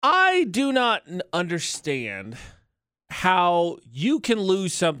I do not understand how you can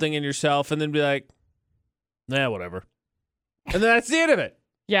lose something in yourself and then be like, nah, whatever. And then that's the end of it.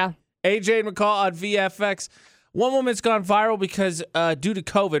 Yeah. AJ and McCall on VFX. One woman's gone viral because due to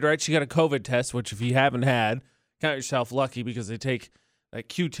COVID, right? She got a COVID test, which if you haven't had, count yourself lucky because they take that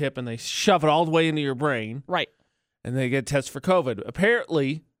Q-tip and they shove it all the way into your brain. Right. And they get tested for COVID.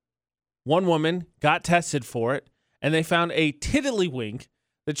 Apparently, one woman got tested for it, and they found a tiddlywink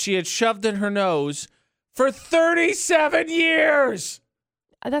that she had shoved in her nose for 37 years.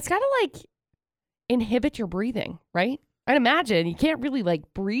 That's got to like inhibit your breathing, right? I'd imagine you can't really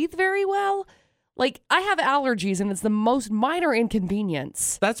like breathe very well. Like I have allergies and it's the most minor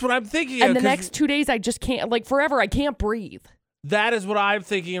inconvenience. That's what I'm thinking and of. And the next 2 days I just can't, like forever, I can't breathe. That is what I'm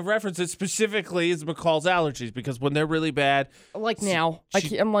thinking of reference. It specifically is McCall's allergies because when they're really bad. Like now,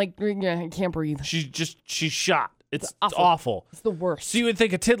 I'm like, I can't breathe. She's shot. It's awful. It's the worst. So you would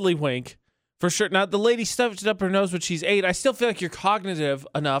think a tiddlywink for sure. Now, the lady stuffed it up her nose when she's 8. I still feel like you're cognitive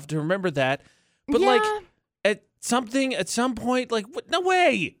enough to remember that. But like at some point, like, what? No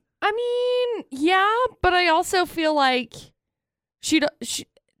way. I mean, yeah, but I also feel like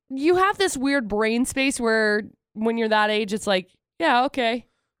you have this weird brain space where when you're that age, it's like, yeah, okay,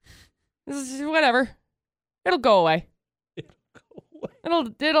 this is whatever, it'll go away.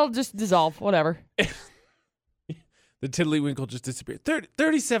 It'll just dissolve, whatever. The tiddlywink just disappeared.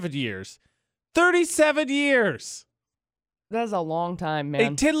 37 years. 37 years. That's a long time,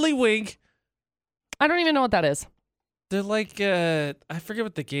 man. A tiddlywink. I don't even know what that is. They're like, I forget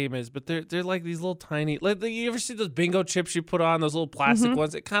what the game is, but they're like these little tiny, like, you ever see those bingo chips you put on, those little plastic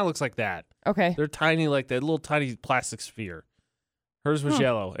ones? It kind of looks like that. Okay. They're tiny like that, little tiny plastic sphere. Hers was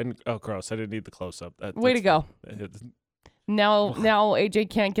yellow, and oh, gross, I didn't need the close-up. Way to go. Now AJ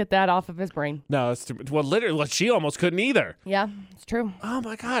can't get that off of his brain. No, it's too, well, literally, well, she almost couldn't either. Yeah, it's true. Oh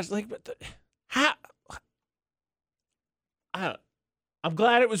my gosh, like, how? I'm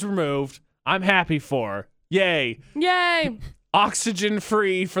glad it was removed. I'm happy for her. Yay. Oxygen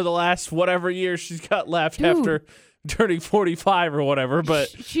free for the last whatever year she's got left after turning 45 or whatever. But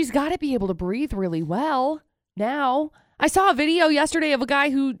she's got to be able to breathe really well now. I saw a video yesterday of a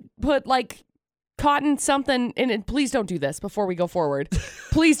guy who put like cotton something in it. Please don't do this before we go forward.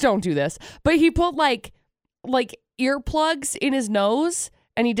 Please don't do this. But he put like earplugs in his nose.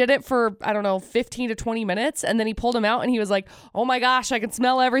 And he did it for, I don't know, 15 to 20 minutes. And then he pulled them out and he was like, oh my gosh, I can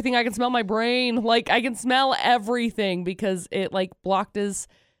smell everything. I can smell my brain. Like, I can smell everything because it, like, blocked his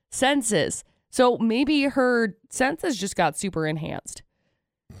senses. So maybe her senses just got super enhanced.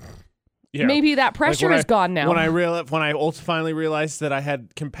 Yeah. Maybe that pressure is gone now. When I finally realized that I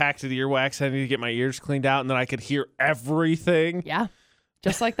had compacted earwax, I needed to get my ears cleaned out and then I could hear everything. Yeah,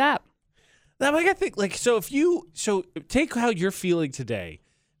 just like that. Now, like, I think, like, so take how you're feeling today.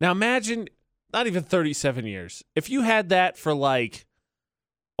 Now, imagine not even 37 years. If you had that for like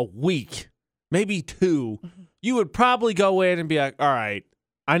a week, maybe 2, you would probably go in and be like, all right,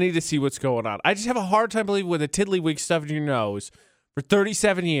 I need to see what's going on. I just have a hard time believing with a tiddlywink stuff in your nose for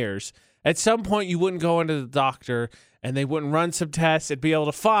 37 years. At some point, you wouldn't go into the doctor and they wouldn't run some tests and be able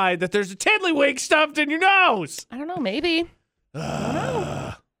to find that there's a tiddlywink stuffed in your nose. I don't know, maybe. I don't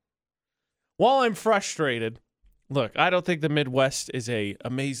know. While I'm frustrated, look, I don't think the Midwest is a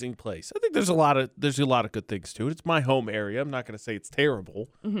amazing place. I think there's a lot of good things to it. It's my home area. I'm not going to say it's terrible,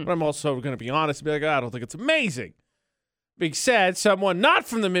 but I'm also going to be honest and be like, I don't think it's amazing. Being said, someone not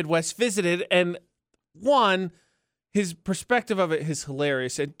from the Midwest visited, and 1, his perspective of it is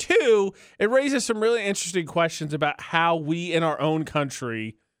hilarious, and 2, it raises some really interesting questions about how we in our own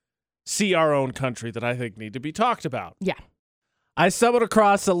country see our own country that I think need to be talked about. Yeah. I stumbled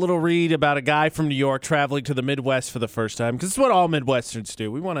across a little read about a guy from New York traveling to the Midwest for the first time, because it's what all Midwesterns do.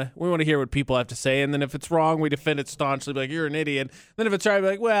 We want to hear what people have to say, and then if it's wrong, we defend it staunchly, be like, you're an idiot. Then if it's right, be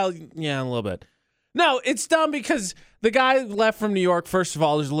like, well, yeah, a little bit. No, it's dumb because the guy left from New York, first of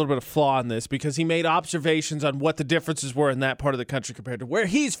all, there's a little bit of flaw in this, because he made observations on what the differences were in that part of the country compared to where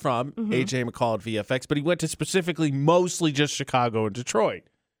he's from, AJ McCall at VFX, but he went to specifically mostly just Chicago and Detroit,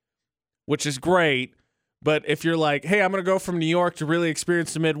 which is great. But if you're like, hey, I'm going to go from New York to really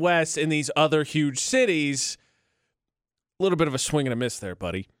experience the Midwest in these other huge cities, a little bit of a swing and a miss there,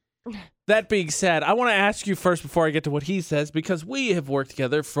 buddy. That being said, I want to ask you first before I get to what he says, because we have worked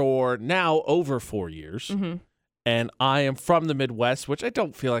together for now over 4 years, and I am from the Midwest, which I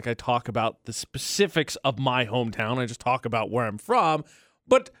don't feel like I talk about the specifics of my hometown. I just talk about where I'm from.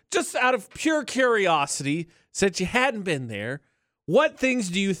 But just out of pure curiosity, since you hadn't been there, what things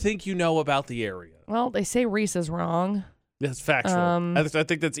do you think you know about the area? Well, they say Reese is wrong. That's factual. I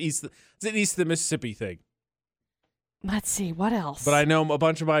think that's east. It's an east of the Mississippi thing. Let's see. What else? But I know a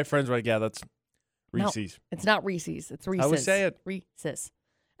bunch of my friends were like, yeah, that's Reese's. No, it's not Reese's. It's Reese's. I would say it. Reese's.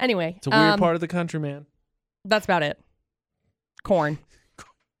 Anyway. It's a weird part of the country, man. That's about it. Corn.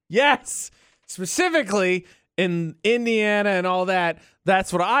 Yes. Specifically in Indiana and all that.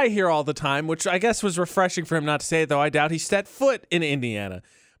 That's what I hear all the time, which I guess was refreshing for him not to say it, though I doubt he set foot in Indiana.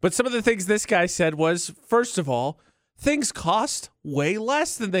 But some of the things this guy said was, first of all, things cost way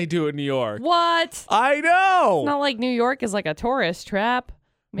less than they do in New York. What? I know. It's not like New York is like a tourist trap.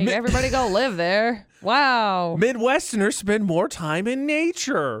 Make everybody go live there. Wow. Midwesterners spend more time in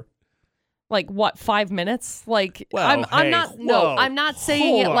nature. Like what, 5 minutes? Like Well, I'm not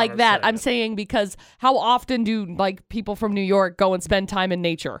saying it like that. Second. I'm saying because how often do like people from New York go and spend time in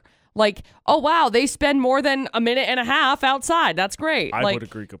nature? Like, oh wow, they spend more than a minute and a half outside. That's great. I would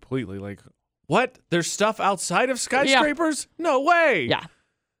agree completely. Like, what? There's stuff outside of skyscrapers? Yeah. No way. Yeah.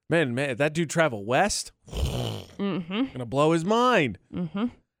 Man, that dude travel west. Mm-hmm. Gonna blow his mind. Mm-hmm.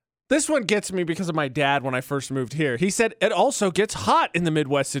 This one gets me because of my dad when I first moved here. He said it also gets hot in the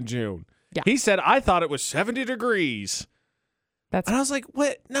Midwest in June. Yeah. He said, I thought it was 70 degrees. And I was like,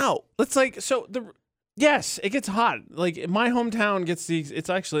 what? No. It's like, yes, it gets hot. Like, my hometown it's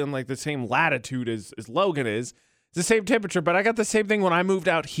actually on like the same latitude as Logan is. It's the same temperature, but I got the same thing when I moved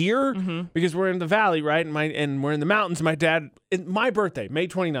out here because we're in the valley, right? And we're in the mountains. My dad, my birthday, May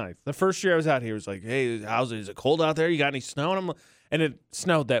 29th, the first year I was out here, was like, hey, is it cold out there? You got any snow? And it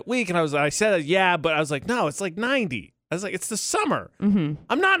snowed that week. And I said, yeah, but I was like, no, it's like 90. I was like, it's the summer. Mm-hmm.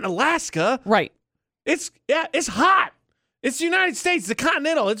 I'm not in Alaska. Right. It's hot. It's the United States, the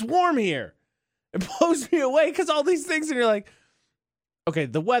continental. It's warm here. It blows me away because all these things, and you're like, okay,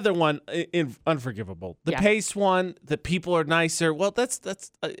 the weather one, unforgivable. The pace one, the people are nicer. Well, that's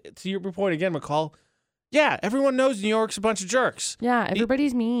to your point again, McCall. Yeah, everyone knows New York's a bunch of jerks. Yeah,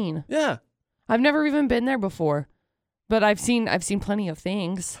 everybody's mean. Yeah. I've never even been there before, but I've seen plenty of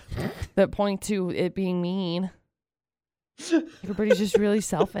things that point to it being mean. Everybody's just really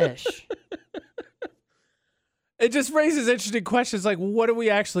selfish. It just raises interesting questions like, what do we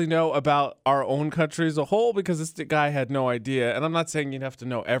actually know about our own country as a whole? Because this guy had no idea. And I'm not saying you'd have to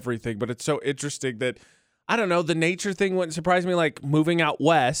know everything, but it's so interesting that, I don't know, the nature thing wouldn't surprise me, like moving out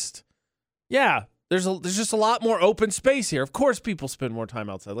west. Yeah, there's just a lot more open space here. Of course people spend more time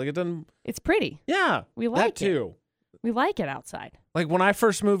outside. Like, it doesn't... It's pretty. Yeah, we like that too. We like it outside. Like, when I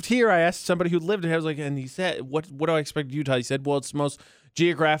first moved here, I asked somebody who lived here, I was like, and he said, what do I expect Utah? He said, well, it's the most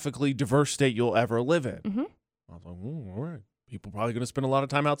geographically diverse state you'll ever live in. Mm-hmm. I was like, all right. People probably going to spend a lot of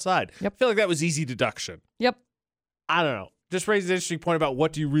time outside. Yep. I feel like that was easy deduction. Yep. I don't know. Just raises an interesting point about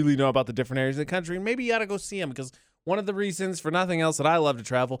what do you really know about the different areas of the country. And maybe you ought to go see them because one of the reasons for nothing else that I love to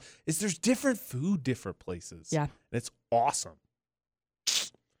travel is there's different food, different places. Yeah. And it's awesome.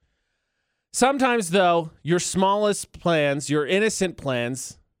 Sometimes, though, your smallest plans, your innocent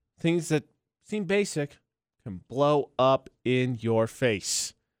plans, things that seem basic, can blow up in your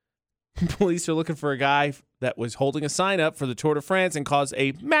face. Police are looking for a guy that was holding a sign up for the Tour de France and caused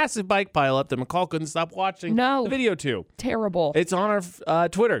a massive bike pileup that McCall couldn't stop watching the video to. Terrible. It's on our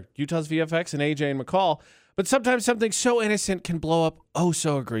Twitter, Utah's VFX and AJ and McCall. But sometimes something so innocent can blow up oh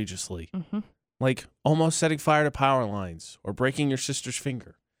so egregiously. Mm-hmm. Like almost setting fire to power lines or breaking your sister's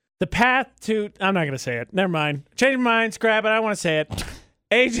finger. The path to... I'm not going to say it. Never mind. Change my mind. Scrap it. I don't want to say it.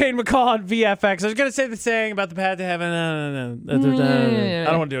 AJ and McCall on VFX. I was going to say the saying about the path to heaven. No. I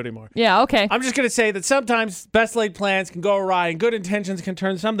don't want to do it anymore. Yeah, okay. I'm just going to say that sometimes best laid plans can go awry and good intentions can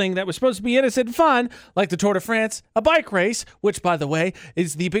turn something that was supposed to be innocent and fun, like the Tour de France, a bike race, which, by the way,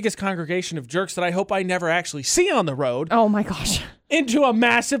 is the biggest congregation of jerks that I hope I never actually see on the road. Oh, my gosh. Into a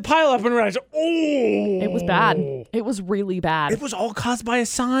massive pileup and realize, it was bad. It was really bad. It was all caused by a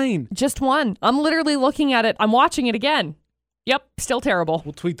sign. Just one. I'm literally looking at it. I'm watching it again. Yep, still terrible.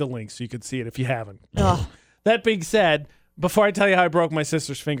 We'll tweet the link so you can see it if you haven't. Ugh. That being said, before I tell you how I broke my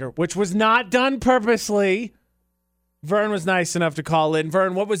sister's finger, which was not done purposely, Vern was nice enough to call in.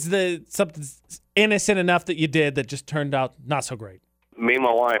 Vern, what was something innocent enough that you did that just turned out not so great? Me and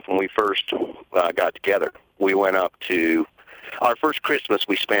my wife, when we first got together, we went up to our first Christmas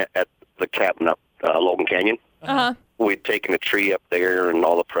we spent at the cabin up Logan Canyon. Uh-huh. We'd taken a tree up there and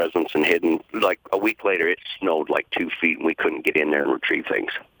all the presents and hidden. Like a week later, it snowed like 2 feet and we couldn't get in there and retrieve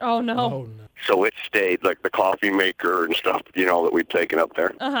things. Oh, no. Oh, no. So it stayed, like the coffee maker and stuff, that we'd taken up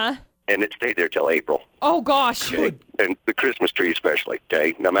there. Uh-huh. And it stayed there till April. Oh, gosh. Okay? And the Christmas tree especially,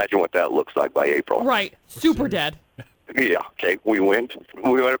 okay? Now imagine what that looks like by April. Right. Super dead. Yeah, okay. We went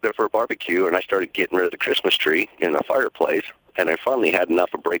up there for a barbecue, and I started getting rid of the Christmas tree in the fireplace, and I finally had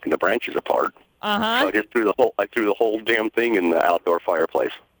enough of breaking the branches apart. Uh-huh. So I just threw the whole damn thing in the outdoor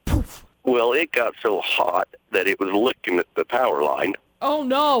fireplace. Poof. Well, it got so hot that it was licking the power line. Oh,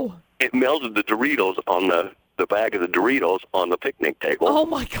 no. It melted the Doritos on the bag of the Doritos on the picnic table. Oh,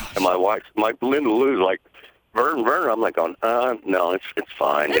 my gosh. And my Linda Lou's like, Vern, I'm like going, no, it's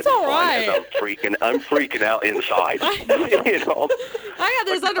fine. It's all fine. right. I'm freaking out inside. You know? I got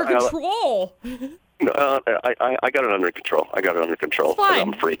this under control. I got it under control. It's fine.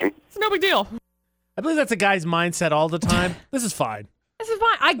 I'm freaking. It's no big deal. I believe that's a guy's mindset all the time. This is fine. This is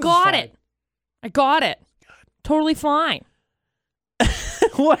fine. I got it. Totally fine.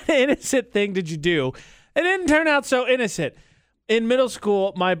 What innocent thing did you do? It didn't turn out so innocent. In middle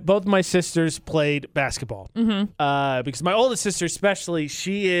school, both my sisters played basketball. Because my oldest sister, especially,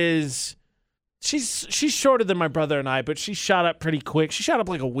 she's shorter than my brother and I, but she shot up pretty quick. She shot up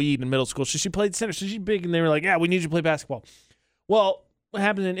like a weed in middle school. She played center, so she's big, and they were like, "Yeah, we need you to play basketball." Well, what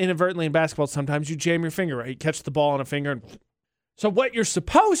happens inadvertently in basketball? Sometimes you jam your finger, right? You catch the ball on a finger. So what you're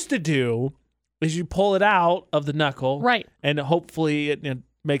supposed to do is you pull it out of the knuckle, right? And hopefully it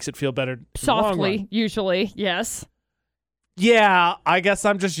makes it feel better. Softly, usually, yes. Yeah, I guess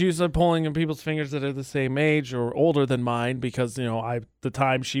I'm just used to pulling in people's fingers that are the same age or older than mine because, the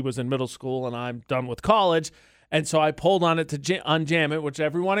time she was in middle school and I'm done with college. And so I pulled on it to unjam it, which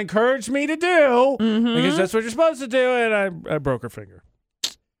everyone encouraged me to do because that's what you're supposed to do. And I broke her finger.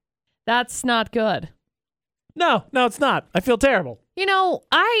 That's not good. No, it's not. I feel terrible.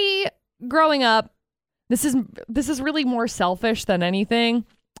 Growing up, this is really more selfish than anything.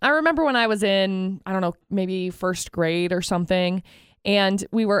 I remember when I was in, I don't know, maybe first grade or something, and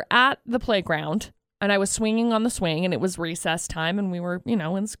we were at the playground, and I was swinging on the swing, and it was recess time, and we were,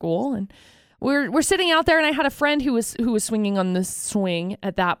 in school, and we're sitting out there, and I had a friend who was swinging on the swing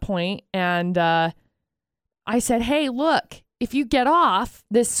at that point, and I said, "Hey, look, if you get off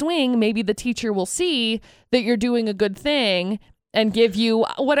this swing, maybe the teacher will see that you're doing a good thing and give you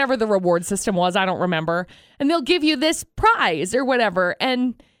whatever the reward system was. I don't remember. And they'll give you this prize or whatever.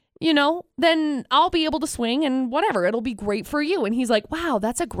 And, then I'll be able to swing and whatever. It'll be great for you." And he's like, "Wow,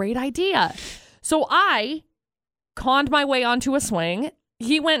 that's a great idea." So I conned my way onto a swing.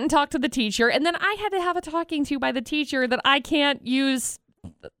 He went and talked to the teacher. And then I had to have a talking to by the teacher that I can't use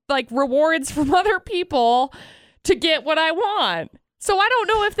like rewards from other people to get what I want. So I don't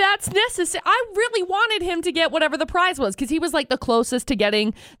know if that's necessary. I really wanted him to get whatever the prize was because he was like the closest to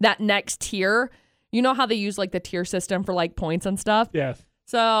getting that next tier. You know how they use like the tier system for like points and stuff? Yes.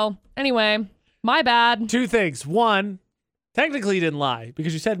 So anyway, my bad. Two things. One, technically you didn't lie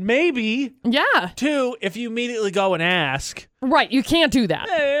because you said maybe. Yeah. Two, if you immediately go and ask. Right. You can't do that.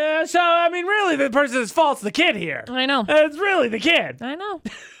 Really, the person that's fault's the kid here. I know. It's really the kid. I know.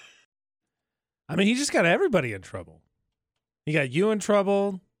 He just got everybody in trouble. He got you in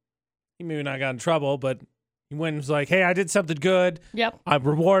trouble. He maybe not got in trouble, but he went and was like, "Hey, I did something good. Yep.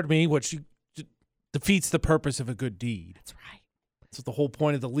 Reward me," which defeats the purpose of a good deed. That's right. That's what the whole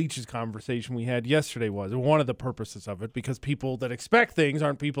point of the leeches conversation we had yesterday was. One of the purposes of it, because people that expect things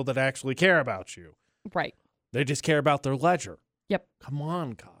aren't people that actually care about you. Right. They just care about their ledger. Yep. Come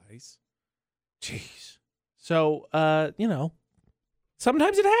on, guys. Jeez. So,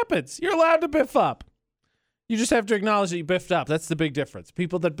 sometimes it happens. You're allowed to biff up. You just have to acknowledge that you biffed up. That's the big difference.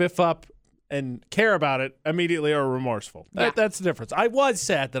 People that biff up and care about it immediately are remorseful. Yeah. That's the difference. I was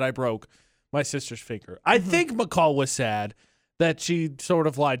sad that I broke my sister's finger. I think McCall was sad that she sort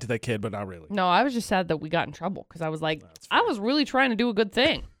of lied to that kid, but not really. No, I was just sad that we got in trouble because I was like, I was really trying to do a good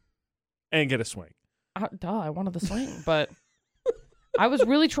thing. And get a swing. I wanted the swing, but I was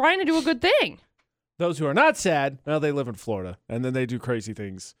really trying to do a good thing. Those who are not sad, well, they live in Florida, and then they do crazy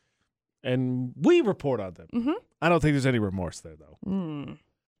things. And we report on them. Mm-hmm. I don't think there's any remorse there, though.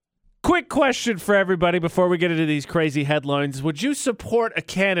 Quick question for everybody before we get into these crazy headlines. Would you support a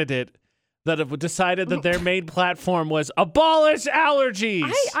candidate that have decided that their main platform was abolish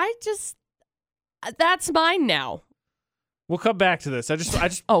allergies? I just, that's mine now. We'll come back to this. I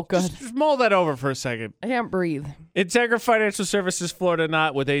just oh, good. Just mull that over for a second. I can't breathe. Integra Financial Services, Florida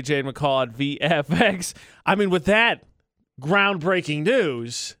Not with AJ and McCall at VFX. With that groundbreaking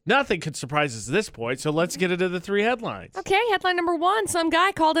news, nothing could surprise us at this point, so let's get into the three headlines. Okay, headline number one. Some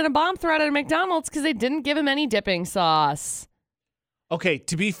guy called in a bomb threat at a McDonald's because they didn't give him any dipping sauce. Okay,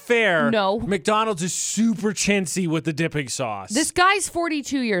 to be fair, no. McDonald's is super chintzy with the dipping sauce. This guy's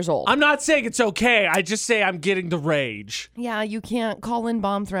 42 years old. I'm not saying it's okay. I just say I'm getting the rage. Yeah, you can't call in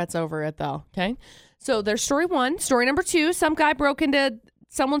bomb threats over it, though, okay? So there's story one. Story number two, some guy broke into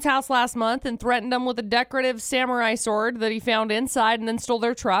someone's house last month and threatened them with a decorative samurai sword that he found inside and then stole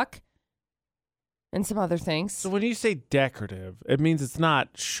their truck. and some other things. So when you say decorative, it means it's not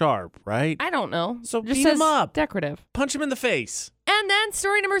sharp, right? I don't know. So It just beat him says up. Decorative. Punch him in the face. And then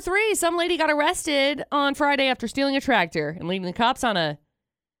story number 3. Some lady got arrested on Friday after stealing a tractor and leading the cops on a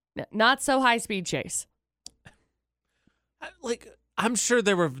not-so-high-speed chase. I'm sure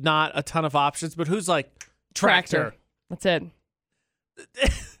there were not a ton of options, but who's like, tractor. That's it.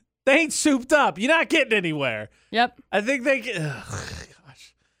 They ain't souped up. You're not getting anywhere. Yep. I think they get...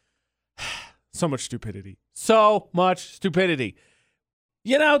 Gosh. So much stupidity. So much stupidity.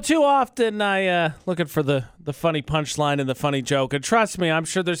 You know, too often I looking for the funny punchline and the funny joke. And trust me, I'm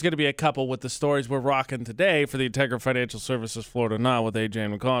sure there's going to be a couple with the stories we're rocking today for the Integra Financial Services Florida Now with AJ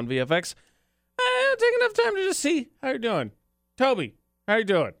and McCall on VFX. Take enough time to just see how you're doing. Toby, how you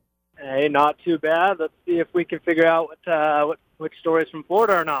doing? Hey, not too bad. Let's see if we can figure out which story is from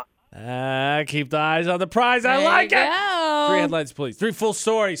Florida or not. Keep the eyes on the prize. I like it. Go. 3 headlines, please. 3 full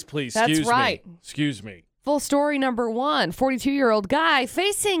stories, please. That's Excuse right. me. Excuse me. Full story number 1. 42-year-old guy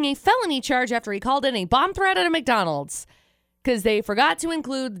facing a felony charge after he called in a bomb threat at a McDonald's because they forgot to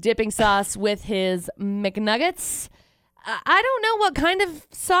include dipping sauce with his McNuggets. I don't know what kind of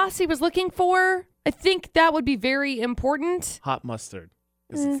sauce he was looking for. I think that would be very important. Hot mustard.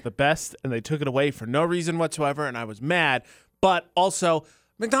 Because it's the best, and they took it away for no reason whatsoever, and I was mad. But also,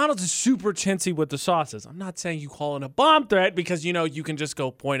 McDonald's is super chintzy with the sauces. I'm not saying you call in a bomb threat because, you know, you can just go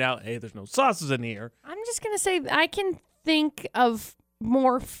point out, hey, there's no sauces in here. I'm just going to say I can think of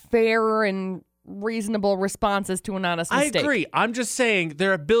more fair and reasonable responses to an honest mistake. I agree. I'm just saying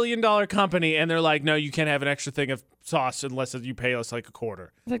they're a $1 billion company, and they're like, no, you can't have an extra thing of sauce unless you pay us like a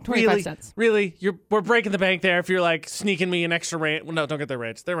quarter. It's like 25 cents. Really? We're breaking the bank there if you're like sneaking me an extra ranch. Well, no, don't get their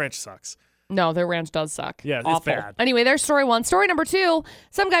ranch. Their ranch sucks. No, their ranch does suck. Yeah, Awful. it's bad. Anyway, there's story 1. Story number 2,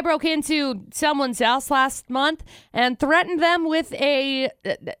 some guy broke into someone's house last month and threatened them with a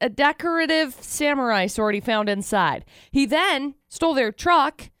decorative samurai sword he found inside. He then stole their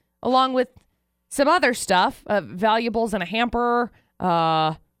truck along with some other stuff, valuables and a hamper.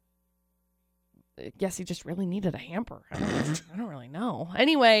 I guess he just really needed a hamper. I don't really know.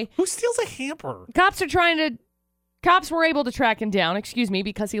 Anyway. Who steals a hamper? Cops were able to track him down,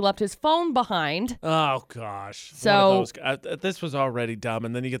 because he left his phone behind. Oh, gosh. So this was already dumb,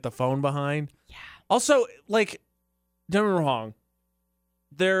 and then you get the phone behind. Yeah. Also, don't get me wrong.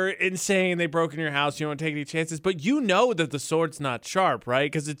 They're insane. They broke into your house. You don't take any chances. But you know that the sword's not sharp, right?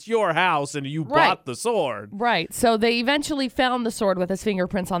 Because it's your house, and you bought the sword. Right. So they eventually found the sword with his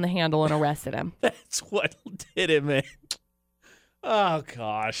fingerprints on the handle and arrested him. That's what did it, man. Oh,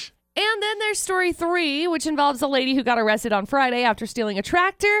 gosh. And then there's story 3, which involves a lady who got arrested on Friday after stealing a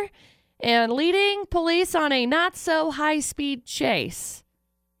tractor and leading police on a not-so-high-speed chase.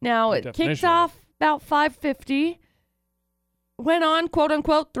 Now, it kicked off about 5:50, went on,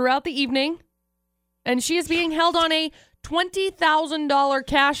 quote-unquote, throughout the evening, and she is being held on a $20,000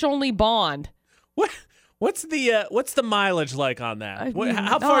 cash-only bond. What's the mileage like on that?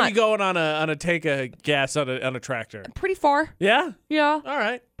 How far are you going on a take a gas on a tractor? Pretty far. Yeah? Yeah. All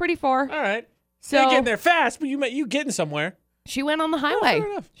right. Pretty far. All right. So you ain't getting there fast, but you getting somewhere. She went on the highway.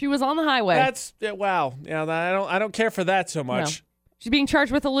 fair enough. She was on the highway. Wow. Yeah, I don't care for that so much. No. She's being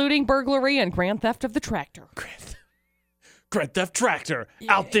charged with eluding, burglary, and grand theft of the tractor. Grand Theft Tractor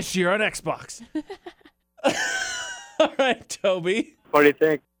out this year on Xbox. All right, Toby. What do you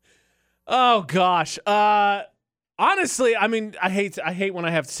think? Oh gosh. Honestly, I mean, I hate when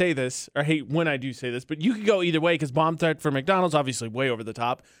I have to say this, or hate when I do say this, but you could go either way because bomb threat for McDonald's, obviously way over the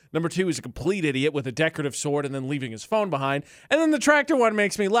top. Number 2 is a complete idiot with a decorative sword and then leaving his phone behind. And then the tractor one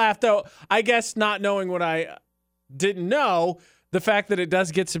makes me laugh, though. I guess not knowing what I didn't know, the fact that it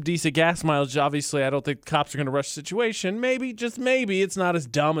does get some decent gas mileage, obviously I don't think cops are going to rush the situation. Maybe, just maybe, it's not as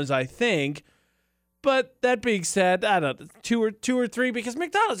dumb as I think. But that being said, I don't know, two or three, because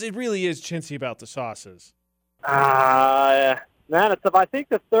McDonald's, it really is chintzy about the sauces. Man, it's tough. I think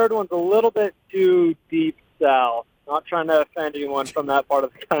the third one's a little bit too deep south. Not trying to offend anyone from that part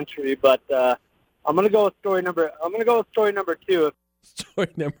of the country, but I'm gonna go with story number 2. Story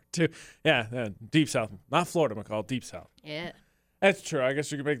number 2, yeah, deep south, not Florida, McCall, deep south. Yeah, that's true. I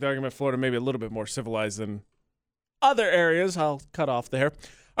guess you could make the argument Florida maybe a little bit more civilized than other areas. I'll cut off there.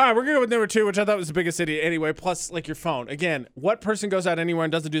 All right, we're going to go with number 2, which I thought was the biggest idiot anyway, plus, your phone. Again, what person goes out anywhere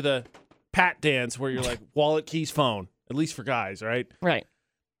and doesn't do the pat dance where you're like, wallet, keys, phone? At least for guys, right? right.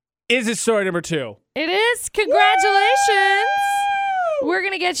 Is it story number 2? It is. Congratulations. We're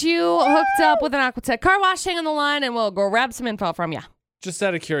going to get you hooked up with an Aquatech car wash. Hang on the line, and we'll go grab some info from you. Just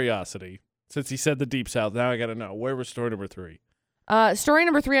out of curiosity, since he said the deep south, now I got to know, where was story number 3? Story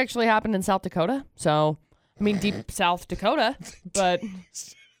number 3 actually happened in South Dakota. So, I mean, deep South Dakota, but...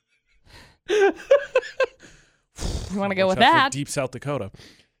 You want to go with Watch out for that? Deep South Dakota.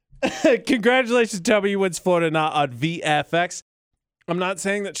 Congratulations, Toby. You wins Florida Not on VFX. I'm not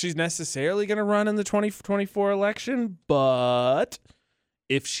saying that she's necessarily going to run in the 2024 election, but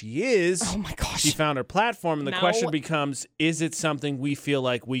if she is, Oh my gosh. she found her platform, and the No. question becomes, is it something we feel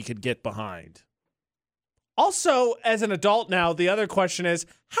like we could get behind? Also, as an adult now, the other question is,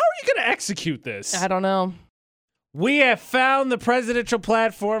 how are you going to execute this? I don't know. We have found the presidential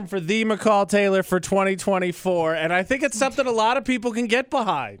platform for the McCall Taylor for 2024, and I think it's something a lot of people can get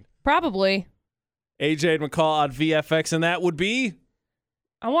behind. Probably. AJ and McCall on VFX, and that would be...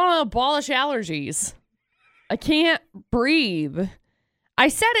 I want to abolish allergies. I can't breathe. I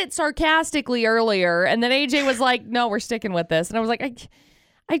said it sarcastically earlier, and then AJ was like, no, we're sticking with this. And I was like,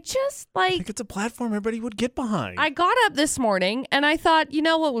 I just I like, think it's a platform everybody would get behind. I got up this morning and I thought, you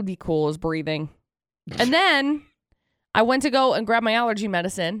know what would be cool is breathing. And then I went to go and grab my allergy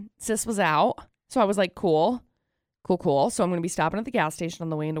medicine. Sis was out. So I was like, cool. So I'm going to be stopping at the gas station on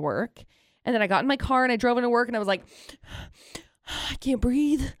the way into work. And then I got in my car and I drove into work and I was like, I can't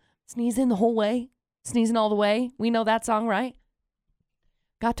breathe. Sneezing the whole way. Sneezing all the way. We know that song, right?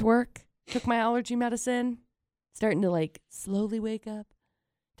 Got to work. Took my allergy medicine. Starting to like slowly wake up.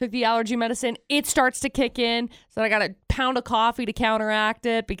 Took the allergy medicine. It starts to kick in. So I got a pound of coffee to counteract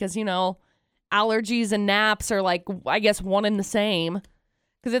it because, you know, allergies and naps are like, I guess, one and the same.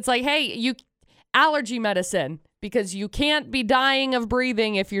 Because it's like, hey, allergy medicine. Because you can't be dying of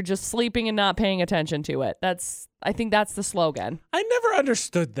breathing if you're just sleeping and not paying attention to it. I think that's the slogan. I never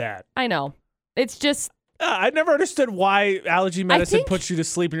understood that. I know. It's just... I never understood why allergy medicine puts you to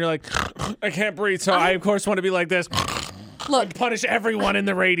sleep and you're like, I can't breathe. So I of course, want to be like this. Look, and punish everyone in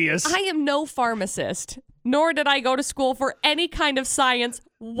the radius. I am no pharmacist, nor did I go to school for any kind of science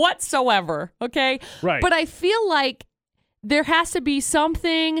whatsoever, okay? Right. But I feel like there has to be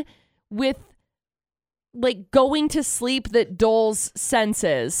something with like going to sleep that dulls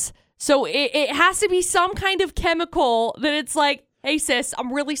senses. So it has to be some kind of chemical that it's like, hey sis,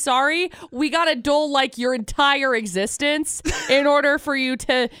 I'm really sorry. We gotta dull like your entire existence in order for you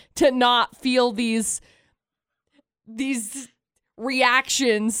to not feel these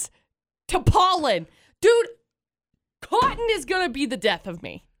reactions to pollen. Dude, cotton is gonna be the death of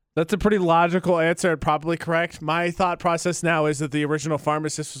me. That's a pretty logical answer and probably correct. My thought process now is that the original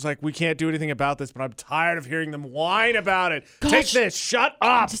pharmacist was like, we can't do anything about this, but I'm tired of hearing them whine about it. Gosh. Take this. Shut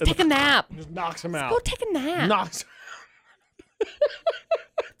up. Just take a nap. Just knocks him out. Go take a nap. Knocks.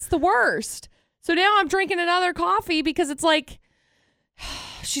 It's the worst. So now I'm drinking another coffee because it's like,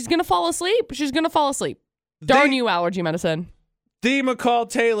 she's going to fall asleep. She's going to fall asleep. Darn you, allergy medicine. The McCall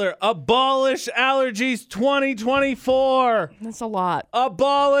Taylor, abolish allergies 2024. That's a lot.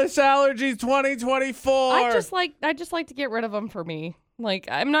 Abolish allergies 2024. I just like to get rid of them for me. Like,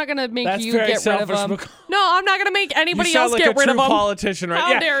 I'm not going to make That's you very get rid of selfish, them. McCall. No, I'm not going to make anybody you sound else like get a rid true of them. politician, right?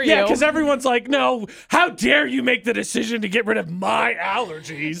 How dare Yeah, you? because everyone's like, no, how dare you make the decision to get rid of my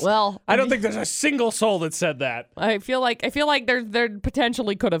allergies? Well, I don't think there's a single soul that said that. I feel like there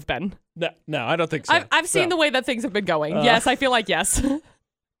potentially could have been. No, I don't think so. I've seen the way that things have been going. Yes, I feel like yes.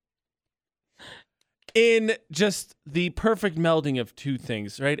 In just the perfect melding of two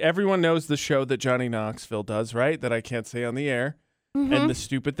things, right? Everyone knows the show that Johnny Knoxville does, right? That I can't say on the air. Mm-hmm. And the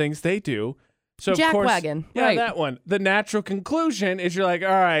stupid things they do. So, of course, Jackwagon, yeah, right. that one. The natural conclusion is you're like, all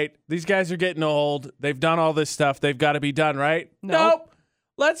right, these guys are getting old. They've done all this stuff. They've got to be done, right? Nope.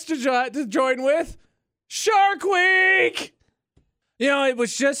 Let's join with Shark Week. You know, it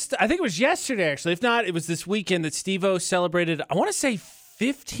was I think it was yesterday, actually. If not, it was this weekend that Steve-O celebrated, I want to say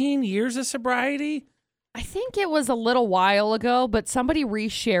 15 years of sobriety. I think it was a little while ago, but somebody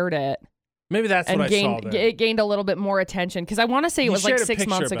reshared it. Maybe that's what I saw there. It gained a little bit more attention because I want to say it was like 6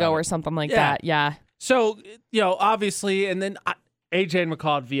 months ago or something like that. Yeah. So, you know, obviously, and then AJ and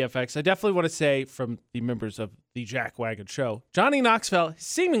McCall at VFX, I definitely want to say from the members of the Jack Wagon show, Johnny Knoxville,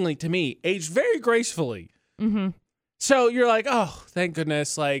 seemingly to me, aged very gracefully. Mm-hmm. So you're like, oh, thank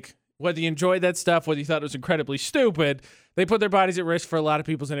goodness. Like, whether you enjoyed that stuff, whether you thought it was incredibly stupid, they put their bodies at risk for a lot of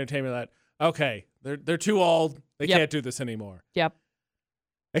people's entertainment. That, okay, they're too old. They can't do this anymore. Yep.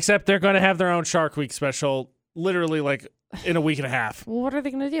 Except they're going to have their own Shark Week special literally like in a week and a half. Well, what are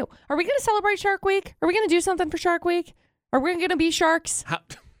they going to do? Are we going to celebrate Shark Week? Are we going to do something for Shark Week? Are we going to be sharks?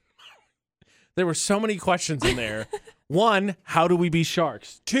 There were so many questions in there. 1, how do we be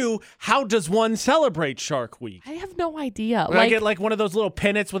sharks? 2, how does one celebrate Shark Week? I have no idea. I get like one of those little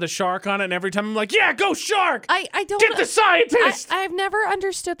pennants with a shark on it, and every time I'm like, yeah, go shark! I don't Get the scientist! I've never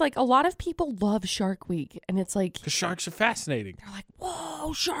understood, like, a lot of people love Shark Week, and it's like, Because sharks are fascinating. they're like,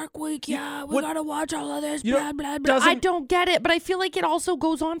 whoa, Shark Week, yeah, we What- gotta watch all of this, You know, blah, blah, blah. doesn't- I don't get it, but I feel like it also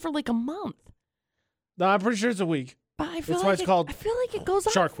goes on for like a month. No, I'm pretty sure it's a week. But I feel That's like why it's called I feel like it goes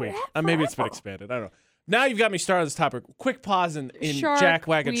on Shark Week. forever. Maybe it's been expanded. I don't know. Now you've got me started on this topic. Quick pause in Shark Jack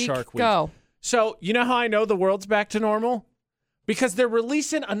Wagon Week, Shark Week. Go. So, you know how I know the world's back to normal? Because they're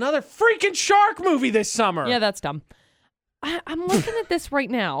releasing another freaking shark movie this summer. Yeah, that's dumb. I'm looking at this right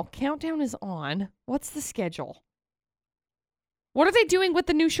now. Countdown is on. What's the schedule? What are they doing with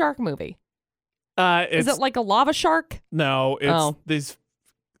the new shark movie? Is it like a lava shark? No, it's Oh. these.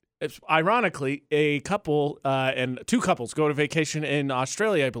 It's ironically a couple and 2 couples go to vacation in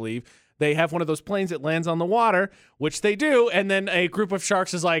Australia, I believe. They have one of those planes that lands on the water, which they do, and then a group of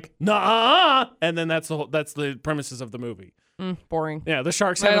sharks is like, nah, and then that's the premises of the movie. Boring. Yeah, the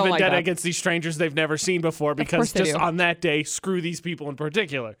sharks I have a don't like vendetta that. against these strangers they've never seen before because course they just do. on that day, screw these people in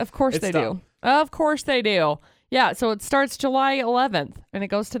particular. Of course It's they dumb. do. Of course they do. Yeah, so it starts July 11th and it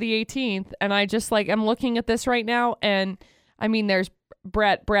goes to the 18th. And I just I'm looking at this right now, and I mean, there's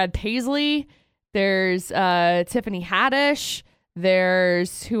Brad Paisley, there's Tiffany Haddish,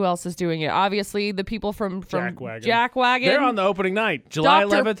 there's who else is doing it? Obviously, the people from Jack Wagon. They're on the opening night, July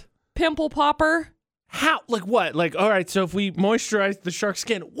Dr. 11th. Pimple Popper. How? Like what? Like, all right, so if we moisturize the shark's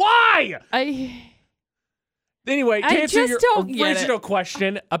skin, why? Anyway, to I answer just your don't get original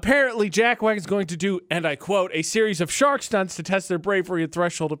question, apparently Jack Wagon's going to do, and I quote, a series of shark stunts to test their bravery and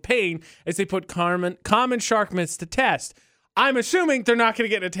threshold of pain as they put common shark myths to test. I'm assuming they're not going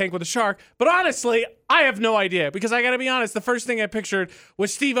to get in a tank with a shark, but honestly, I have no idea because I got to be honest, the first thing I pictured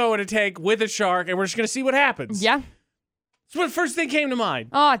was Steve-O in a tank with a shark, and we're just going to see what happens. Yeah. That's what the first thing came to mind.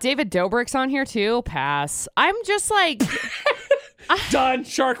 Oh, David Dobrik's on here too. Pass. I'm just like, Done.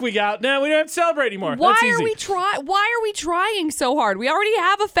 Shark Week out. No, we don't have to celebrate anymore. why That's are easy. Why are we trying so hard? We already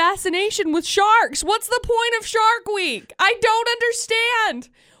have a fascination with sharks. What's the point of Shark Week? I don't understand.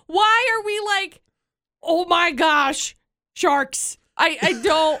 Why are we like, oh my gosh, sharks? I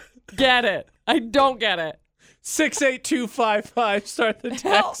don't get it. I don't get it. 68255. Start the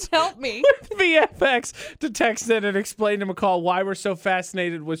text. Help me. With VFX to text in and explain to McCall why we're so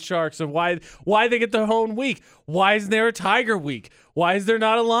fascinated with sharks and why they get their own week. Why isn't there a tiger week? Why is there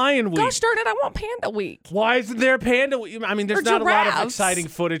not a lion week? Gosh darn it, I want Panda Week. Why isn't there a panda week? I mean, there's Or not a lot of giraffes. exciting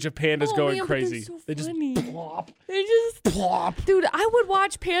footage of pandas Oh, going man, but they're crazy. so They just funny. plop, They just plop. Dude, I would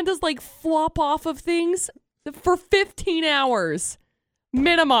watch pandas like flop off of things for 15 hours.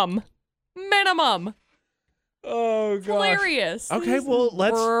 Minimum. Oh, gosh. Hilarious. Okay, well,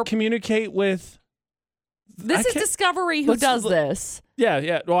 let's Burp. communicate with... This I is can't- Discovery who let's- does this.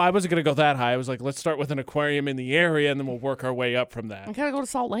 Yeah. Well, I wasn't going to go that high. I was like, let's start with an aquarium in the area, and then we'll work our way up from that. I gotta go to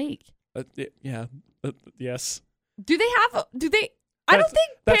Salt Lake. Yeah. Yes. Do they have? I don't That's-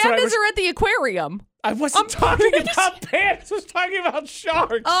 think that's what I pandas was- are at the aquarium. I wasn't talking about pandas. I was talking about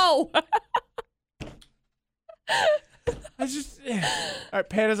sharks. Oh, I just... All right,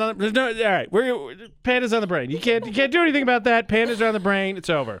 pandas on the... There's no... All right, we're pandas on the brain. You can't do anything about that. Pandas are on the brain. It's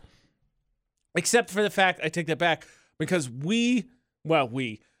over. Except for the fact, I take that back, because Producer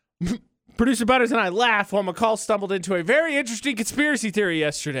Butters and I laughed while McCall stumbled into a very interesting conspiracy theory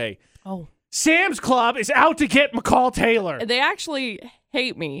yesterday. oh. Sam's Club is out to get McCall Taylor. They actually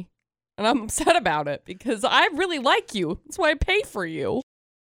hate me, and I'm upset about it because I really like you. That's why I pay for you.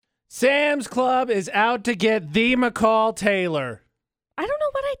 Sam's Club is out to get the McCall Taylor. I don't know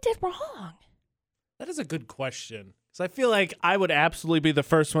what I did wrong. That is a good question. Because I feel like I would absolutely be the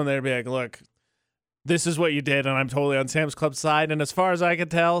first one there to be like, look, this is what you did, and I'm totally on Sam's Club's side. And as far as I can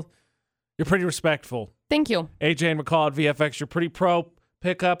tell, you're pretty respectful. Thank you. AJ and McCall at VFX, you're pretty pro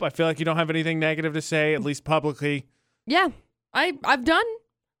pickup. I feel like you don't have anything negative to say, at least publicly. Yeah, I've done.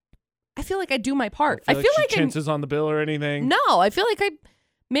 I feel like I do my part. I feel she chances on the bill or anything. No, I feel like I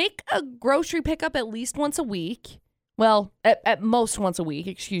make a grocery pickup at least once a week. Well, at most once a week,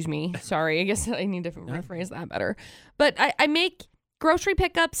 excuse me. Sorry, I guess I need to rephrase that better. But I make grocery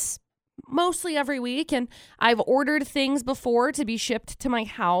pickups mostly every week, and I've ordered things before to be shipped to my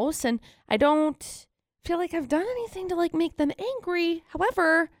house, and I don't feel like I've done anything to like make them angry.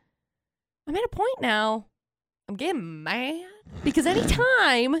 However, I'm at a point now. I'm getting mad because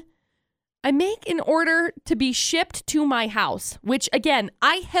anytime I make an order to be shipped to my house, which again,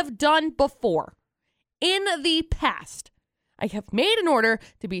 I have done before in the past. I have made an order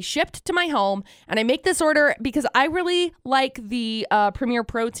to be shipped to my home, and I make this order because I really like the Premier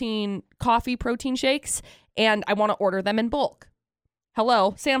Protein coffee protein shakes, and I want to order them in bulk.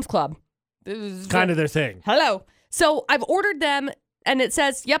 Hello, Sam's Club. Kind of their thing. Hello. So I've ordered them, and it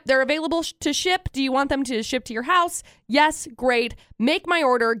says, yep, they're available to ship. Do you want them to ship to your house? Yes, great. Make my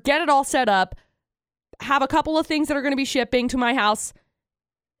order, get it all set up, have a couple of things that are going to be shipping to my house,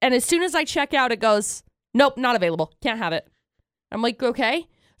 and as soon as I check out, it goes, nope, not available. Can't have it. I'm like, okay.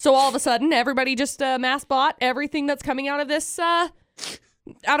 So all of a sudden, everybody just mass bought everything that's coming out of this, out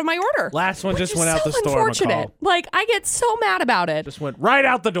of my order. Last one just went so out the store, unfortunate. McCall. Like, I get so mad about it. Just went right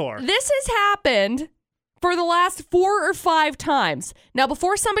out the door. This has happened for the last 4 or 5 times. Now,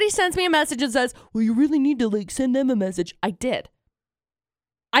 before somebody sends me a message and says, well, you really need to, like, send them a message, I did.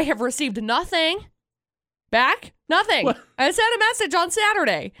 I have received nothing back. Nothing. What? I sent a message on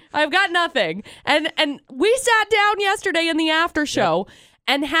Saturday. I've got nothing. And we sat down yesterday in the after show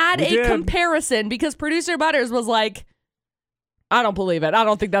and had We a did. comparison because producer Butters was like, I don't believe it. I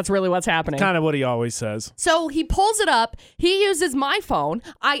don't think that's really what's happening. Kind of what he always says. So he pulls it up. He uses my phone.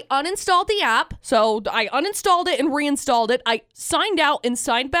 I uninstalled the app. So I uninstalled it and reinstalled it. I signed out and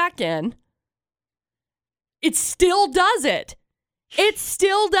signed back in. It still does it. It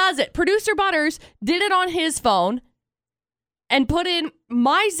still does it. Producer Butters did it on his phone and put in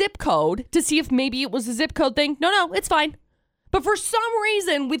my zip code to see if maybe it was a zip code thing. No, it's fine. But for some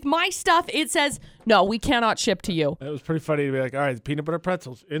reason, with my stuff, it says, no, we cannot ship to you. It was pretty funny to be like, all right, peanut butter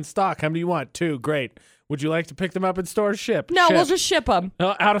pretzels in stock. How many do you want? 2. Great. Would you like to pick them up in store? Ship. No, Ship. we'll just ship them.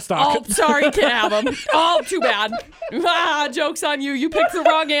 Out of stock. Oh, sorry, can't have them. Oh, too bad. Joke's on you. You picked the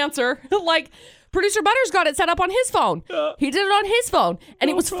wrong answer. Like, producer Butters got it set up on his phone. He did it on his phone, and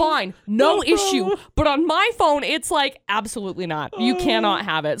it was fine. No issue. But on my phone, it's like, absolutely not. You cannot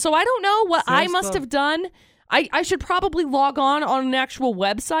have it. So I don't know what I must have done. I should probably log on an actual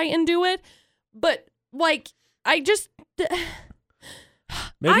website and do it. But, like, I just...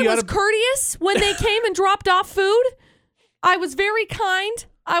 Maybe I was courteous when they came and dropped off food. I was very kind.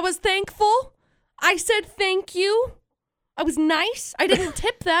 I was thankful. I said thank you. I was nice. I didn't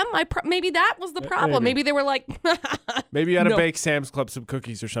tip them. Maybe that was the problem. Maybe they were like... Maybe you ought to No. bake Sam's Club some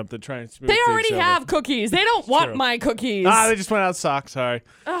cookies or something. Try and smooth They things already over. have cookies. They don't want true. my cookies. They just went out of stock. Sorry.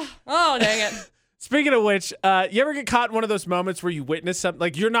 Oh, dang it. Speaking of which, you ever get caught in one of those moments where you witness something,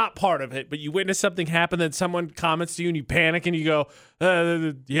 like you're not part of it, but you witness something happen, then someone comments to you and you panic and you go,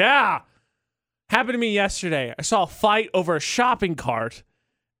 yeah. Happened to me yesterday. I saw a fight over a shopping cart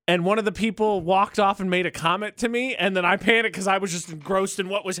and one of the people walked off and made a comment to me, and then I panicked because I was just engrossed in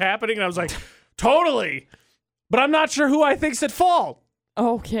what was happening, and I was like, totally. But I'm not sure who I think's at fault.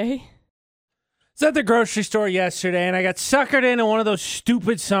 Okay. I was at the grocery store yesterday, and I got suckered into one of those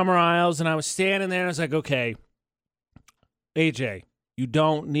stupid summer aisles, and I was standing there, and I was like, okay, AJ, you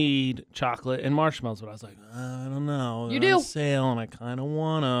don't need chocolate and marshmallows. But I was like, I don't know. You They're do. on sale, and I kind of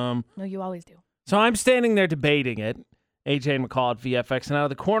want them. No, you always do. So I'm standing there debating it, AJ and McCall at VFX, and out of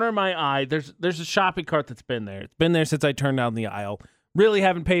the corner of my eye, there's a shopping cart that's been there. It's been there since I turned down the aisle. Really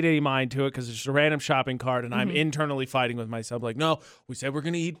haven't paid any mind to it because it's just a random shopping cart, and I'm internally fighting with myself. Like, no, we said we're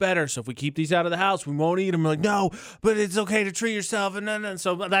going to eat better, so if we keep these out of the house, we won't eat them. I'm like, no, but it's okay to treat yourself. And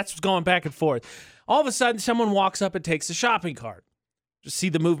so that's going back and forth. All of a sudden, someone walks up and takes the shopping cart. Just see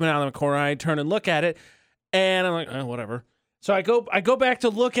the movement out of the corner. I turn and look at it, and I'm like, whatever. So I go back to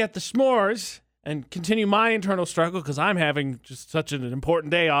look at the s'mores and continue my internal struggle because I'm having just such an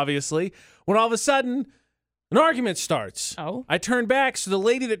important day, obviously, when all of a sudden an argument starts. Oh. I turn back, so the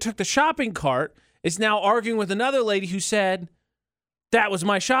lady that took the shopping cart is now arguing with another lady who said, that was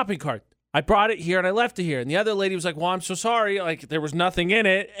my shopping cart. I brought it here and I left it here. And the other lady was like, well, I'm so sorry. Like, there was nothing in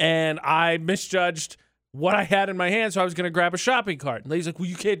it, and I misjudged what I had in my hand, so I was going to grab a shopping cart. And the lady's like, well,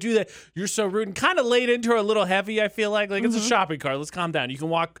 you can't do that. You're so rude. And kind of laid into her a little heavy, I feel like. Like, it's a shopping cart. Let's calm down. You can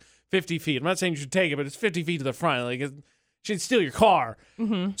walk 50 feet. I'm not saying you should take it, but it's 50 feet to the front. Like, she'd steal your car.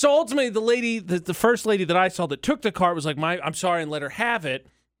 So ultimately, the lady, the first lady that I saw that took the cart was like, I'm sorry, and let her have it.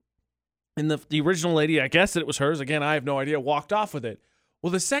 And the original lady, I guess that it was hers, again, I have no idea, walked off with it.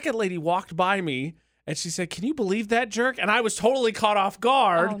 Well, the second lady walked by me, and she said, can you believe that jerk? And I was totally caught off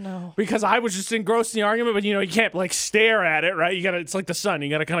guard. Oh, no. Because I was just engrossed in the argument, but, you can't, like, stare at it, right? It's like the sun. You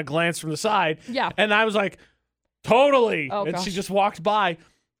got to kind of glance from the side. Yeah. And I was like, totally. Oh, and she gosh. just walked by.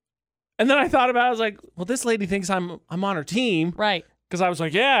 And then I thought about it. I was like, well, this lady thinks I'm on her team. Right. Because I was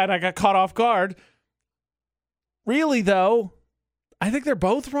like, yeah, and I got caught off guard. Really, though, I think they're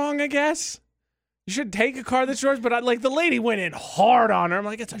both wrong, I guess. You should take a car that's yours, but the lady went in hard on her. I'm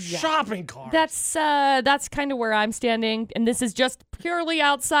like, it's a shopping cart. That's kind of where I'm standing, and this is just purely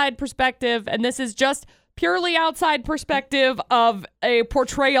outside perspective, of a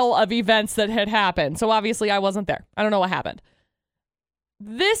portrayal of events that had happened. So obviously I wasn't there. I don't know what happened.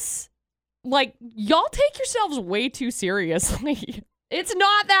 This Like, y'all take yourselves way too seriously. It's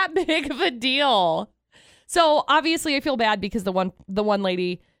not that big of a deal. So obviously I feel bad because the one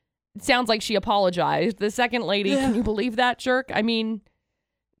lady, it sounds like she apologized. The second lady, Can you believe that jerk? I mean,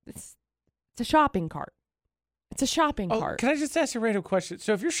 it's a shopping cart. It's a shopping cart. Can I just ask a random question?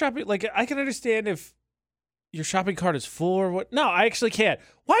 So if you're shopping, like, I can understand if your shopping cart is full or what. No, I actually can't.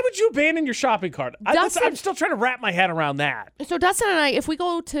 Why would you abandon your shopping cart? I'm still trying to wrap my head around that. So Dustin and I, if we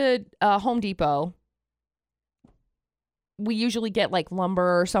go to Home Depot, we usually get like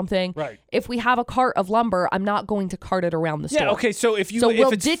lumber or something. Right. If we have a cart of lumber, I'm not going to cart it around the store. Yeah, okay, so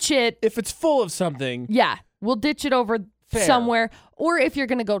we'll ditch it. If it's full of something. Yeah, we'll ditch it over Fair. somewhere. Or if you're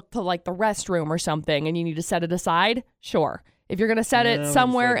going to go to like the restroom or something and you need to set it aside, sure. If you're going to set it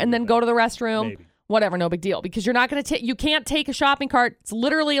somewhere and then go to the restroom, maybe. Whatever, no big deal. Because you're not going to you can't take a shopping cart. It's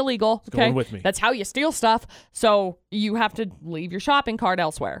literally illegal. Okay? Going with me. That's how you steal stuff. So you have to leave your shopping cart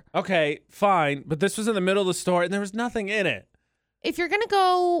elsewhere. Okay, fine. But this was in the middle of the store and there was nothing in it. If you're going to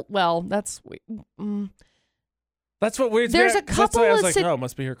go, well, that's what weirds There's me. a couple That's why I was of like,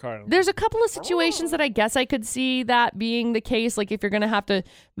 must be her car. There's a couple of situations that I guess I could see that being the case. Like if you're going to have to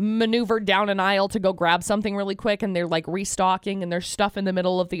maneuver down an aisle to go grab something really quick and they're like restocking and there's stuff in the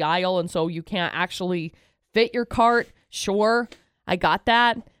middle of the aisle and so you can't actually fit your cart. Sure, I got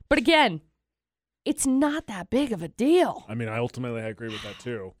that. But again, it's not that big of a deal. I mean, I agree with that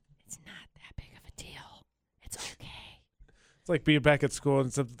too. It's not that big of a deal. It's okay. It's like being back at school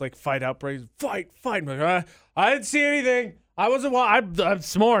and something like fight outbreaks. Fight. I'm like, I didn't see anything. I wasn't. I'm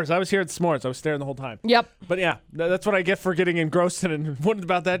s'mores. I was here at s'mores. I was staring the whole time. Yep. But yeah, that's what I get for getting engrossed in it. What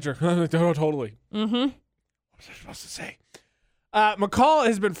about that jerk? Oh, totally. Mm-hmm. What was I supposed to say? McCall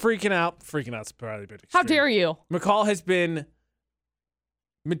has been freaking out. Freaking out's probably a bit extreme. How dare you? McCall has been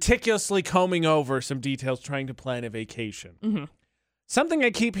meticulously combing over some details, trying to plan a vacation. Mm-hmm. Something I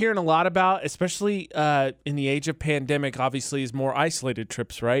keep hearing a lot about, especially in the age of pandemic, obviously, is more isolated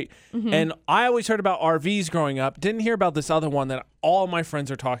trips, right? Mm-hmm. And I always heard about RVs growing up. Didn't hear about this other one that all my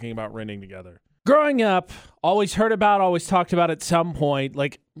friends are talking about renting together. Growing up, always heard about, always talked about at some point,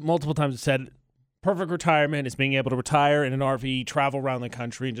 like multiple times it said, perfect retirement is being able to retire in an RV, travel around the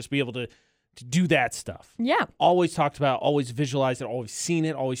country, and just be able to do that stuff. Yeah. Always talked about, always visualized it, always seen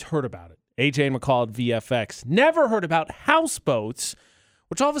it, always heard about it. AJ and McCall at VFX. Never heard about houseboats,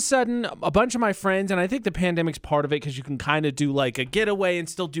 which all of a sudden, a bunch of my friends, and I think the pandemic's part of it because you can kind of do like a getaway and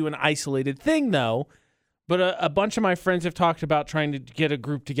still do an isolated thing though. But a bunch of my friends have talked about trying to get a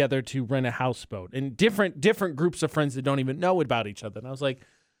group together to rent a houseboat, and different groups of friends that don't even know about each other. And I was like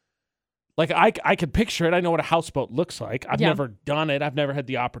I could picture it. I know what a houseboat looks like. I've never done it. I've never had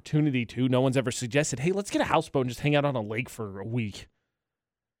the opportunity to. No one's ever suggested, hey, let's get a houseboat and just hang out on a lake for a week.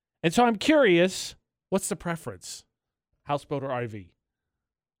 And so I'm curious, what's the preference? Houseboat or RV?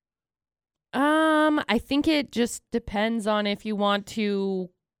 I think it just depends on if you want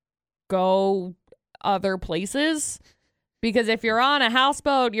to go other places. Because if you're on a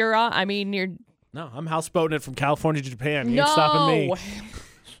houseboat, you're. No, I'm houseboating it from California to Japan. You ain't stopping me.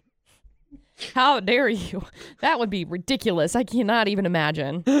 How dare you? That would be ridiculous. I cannot even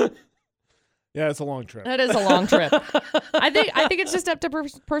imagine. Yeah, it's a long trip. That is a long trip. I think it's just up to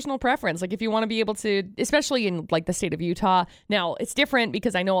personal preference. Like if you want to be able to, especially in like the state of Utah. Now it's different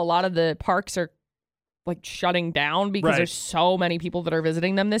because I know a lot of the parks are like shutting down because there's so many people that are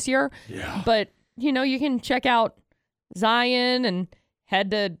visiting them this year. Yeah. But you can check out Zion and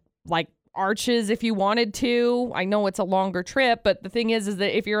head to like Arches if you wanted to. I know it's a longer trip, but the thing is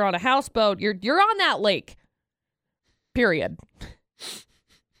that if you're on a houseboat, you're on that lake. Period.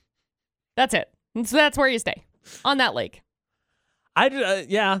 That's it. So that's where you stay, on that lake.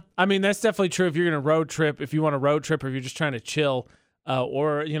 Yeah. I mean, that's definitely true if you're going to road trip, if you want a road trip, or if you're just trying to chill,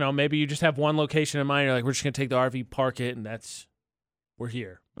 or, maybe you just have one location in mind. You're like, we're just going to take the RV, park it, and we're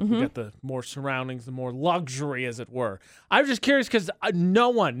here. Mm-hmm. We got the more surroundings, the more luxury, as it were. I was just curious because no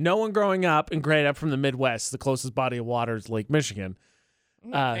one growing up, and granted, I'm from the Midwest, the closest body of water is Lake Michigan.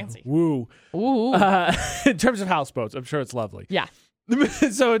 Fancy. Woo. Ooh. In terms of houseboats, I'm sure it's lovely. Yeah.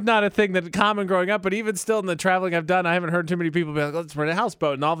 So it's not a thing that's common growing up, but even still in the traveling I've done, I haven't heard too many people be like, let's rent a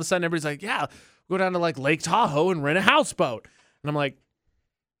houseboat. And all of a sudden everybody's like, yeah, go down to like Lake Tahoe and rent a houseboat. And I'm like,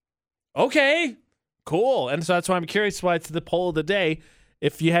 okay, cool. And so that's why I'm curious why it's the poll of the day.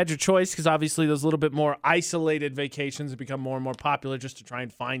 If you had your choice, because obviously those little bit more isolated vacations have become more and more popular just to try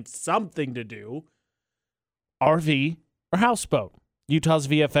and find something to do, RV or houseboat. Utah's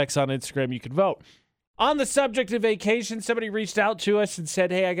VFX on Instagram, you can vote. On the subject of vacation, somebody reached out to us and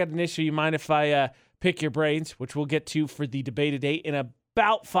said, hey, I got an issue. You mind if I pick your brains, which we'll get to for the debate today in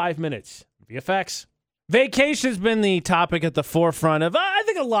about 5 minutes. VFX. Vacation has been the topic at the forefront of, I think,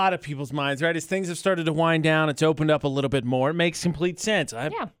 think a lot of people's minds, right, as things have started to wind down, it's opened up a little bit more. It makes complete sense.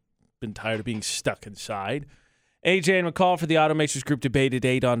 I've been tired of being stuck inside. AJ and McCall for the Automakers Group Debate at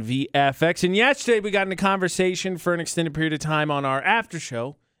 8 on VFX. And yesterday we got in a conversation for an extended period of time on our after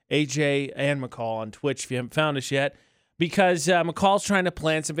show, AJ and McCall on Twitch if you haven't found us yet, because McCall's trying to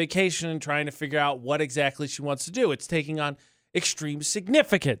plan some vacation and trying to figure out what exactly she wants to do. It's taking on extreme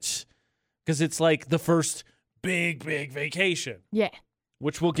significance because it's like the first big vacation. Yeah.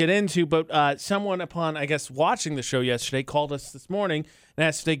 Which we'll get into, but someone upon, I guess, watching the show yesterday called us this morning and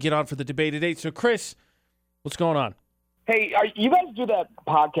asked if they get on for the debate at 8. So, Chris, what's going on? Hey, you guys do that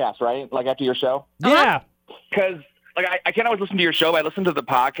podcast, right? Like after your show? Yeah. Because like I can't always listen to your show. I listened to the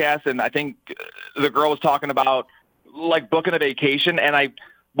podcast, and I think the girl was talking about like booking a vacation, and I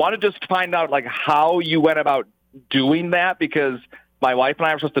wanted to just find out like how you went about doing that, because my wife and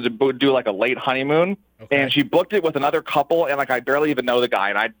I were supposed to do like a late honeymoon, and she booked it with another couple, and like I barely even know the guy,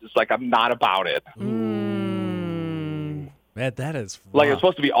 and I just like I'm not about it. Man, that is rough. Like, it's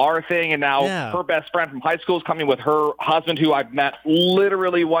supposed to be our thing, and now her best friend from high school is coming with her husband, who I've met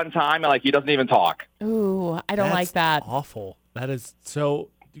literally one time, and, like, he doesn't even talk. Ooh, I don't like that. Awful. That is so...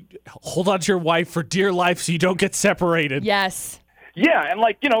 Hold on to your wife for dear life so you don't get separated. Yes. Yeah, and,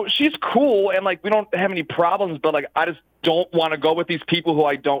 like, you know, she's cool, and, like, we don't have any problems, but, like, I just don't want to go with these people who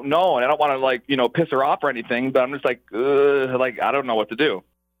I don't know, and I don't want to, like, you know, piss her off or anything, but I'm just like, I don't know what to do.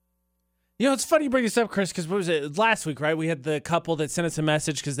 You know, it's funny you bring this up, Chris, because what was it? Last week, right? We had the couple that sent us a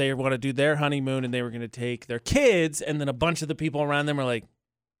message because they want to do their honeymoon and they were going to take their kids, and then a bunch of the people around them were like,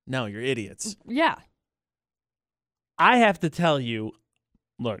 no, you're idiots. Yeah. I have to tell you,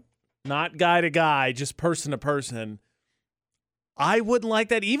 look, not guy to guy, just person to person, I wouldn't like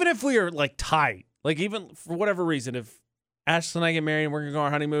that, even if we are, like, tight. Like, even for whatever reason, if Ashley and I get married and we're going to go on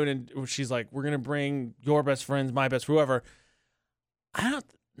our honeymoon and she's like, we're going to bring your best friends, my best, whoever,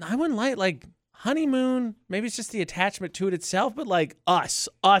 I wouldn't like honeymoon. Maybe it's just the attachment to it itself, but like us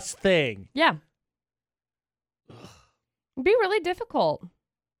thing. Yeah. It'd be really difficult.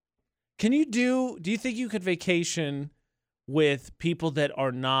 Do you think you could vacation with people that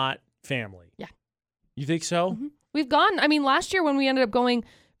are not family? Yeah. You think so? Mm-hmm. We've gone, I mean, last year when we ended up going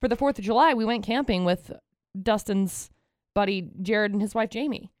for the 4th of July, we went camping with Dustin's buddy, Jared, and his wife,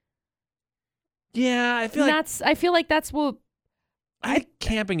 Jamie. Yeah, I feel like that's what... I think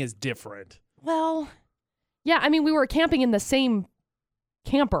camping is different. Well, yeah, I mean, we were camping in the same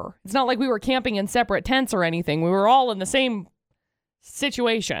camper. It's not like we were camping in separate tents or anything. We were all in the same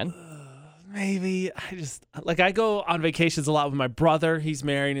situation. Maybe. I go on vacations a lot with my brother. He's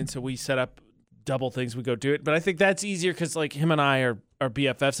married, and so we set up double things. We go do it. But I think that's easier because, like, him and I are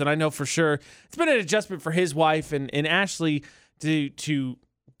BFFs, and I know for sure it's been an adjustment for his wife and Ashley to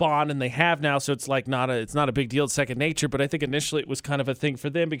bond, and they have now, so it's like it's not a big deal. It's second nature. But I think initially it was kind of a thing for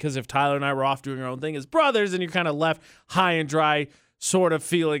them because if Tyler and I were off doing our own thing as brothers, and you're kind of left high and dry, sort of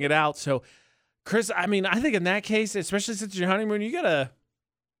feeling it out. So, Chris, I mean, I think in that case, especially since it's your honeymoon, you gotta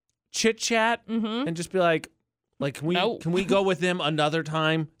chit chat and just be like, can we go with them another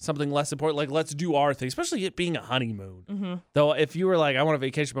time? Something less important, like let's do our thing, especially it being a honeymoon. Mm-hmm. Though, if you were like, I want a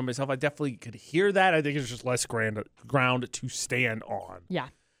vacation by myself, I definitely could hear that. I think it's just less ground to stand on. Yeah.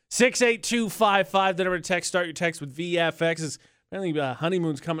 68255, the number to text. Start your text with VFX. Is apparently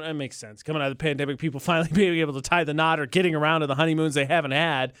honeymoon's coming. That makes sense. Coming out of the pandemic, people finally being able to tie the knot or getting around to the honeymoons they haven't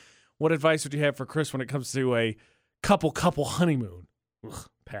had. What advice would you have for Chris when it comes to a couple honeymoon? Ugh,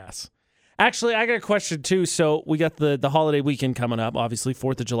 pass. Actually, I got a question too. So we got the holiday weekend coming up, obviously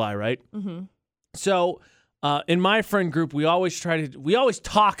 4th of July, right? Mm-hmm. So in my friend group, we've always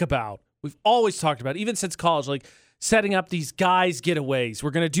talked about, even since college, like setting up these guys getaways.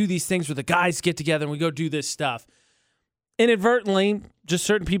 We're going to do these things where the guys get together and we go do this stuff. Inadvertently, just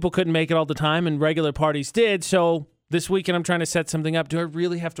certain people couldn't make it all the time and regular parties did. So this weekend I'm trying to set something up. Do I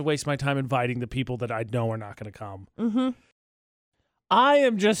really have to waste my time inviting the people that I know are not going to come? Mm-hmm. I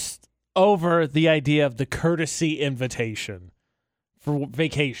am just over the idea of the courtesy invitation for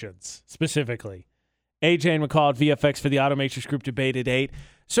vacations specifically. AJ and McCall at VFX for the Automakers Group Debate at 8.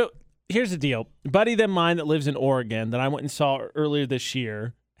 So here's the deal. A buddy of mine that lives in Oregon that I went and saw earlier this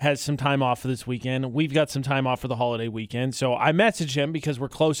year has some time off for this weekend. We've got some time off for the holiday weekend. So I messaged him because we're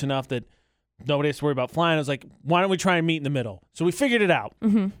close enough that nobody has to worry about flying. I was like, why don't we try and meet in the middle? So we figured it out.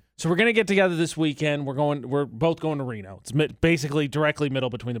 Mm-hmm. So we're going to get together this weekend. We're both going to Reno. It's basically directly middle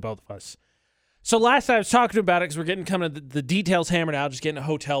between the both of us. So last night I was talking about it because we're getting kind of the details hammered out, just getting a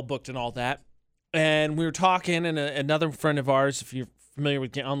hotel booked and all that. And we were talking, and another friend of ours, if you're familiar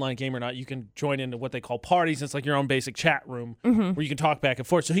with online game or not, you can join into what they call parties. It's like your own basic chat room where you can talk back and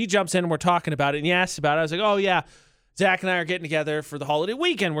forth. So he jumps in and we're talking about it, and he asks about it. I was like, oh, yeah. Is Zach and I are getting together for the holiday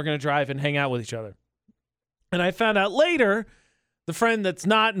weekend. We're going to drive and hang out with each other. And I found out later the friend that's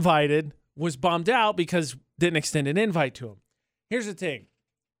not invited was bummed out because didn't extend an invite to him. Here's the thing.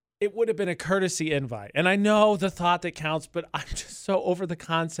 It would have been a courtesy invite. And I know the thought that counts, but I'm just so over the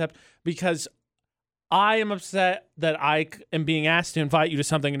concept because I am upset that I am being asked to invite you to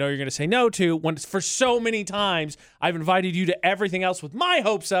something I know you're going to say no to when for so many times I've invited you to everything else with my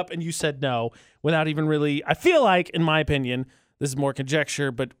hopes up and you said no without even really, I feel like, in my opinion, this is more conjecture,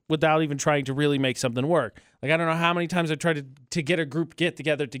 but without even trying to really make something work. Like, I don't know how many times I've tried to get a group get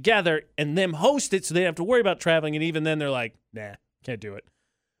together and them host it so they don't have to worry about traveling. And even then they're like, nah, can't do it.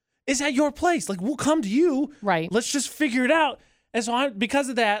 It's at your place. Like, we'll come to you. Right. Let's just figure it out. And so because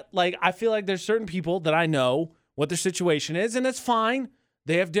of that, like, I feel like there's certain people that I know what their situation is, and that's fine.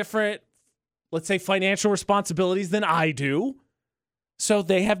 They have different, let's say, financial responsibilities than I do. So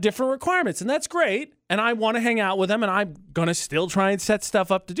they have different requirements, and that's great. And I want to hang out with them, and I'm going to still try and set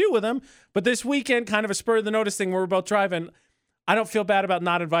stuff up to do with them. But this weekend, kind of a spur of the notice thing where we're both driving, I don't feel bad about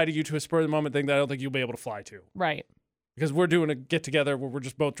not inviting you to a spur of the moment thing that I don't think you'll be able to fly to. Right. Because we're doing a get together where we're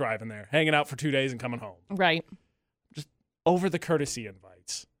just both driving there, hanging out for 2 days and coming home. Right. Over the courtesy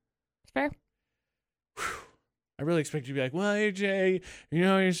invites. Fair. Whew. I really expect you to be like, well, AJ, you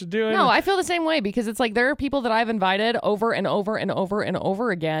know, you should do it. No, I feel the same way because it's like there are people that I've invited over and over and over and over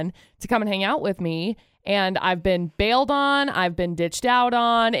again to come and hang out with me. And I've been bailed on. I've been ditched out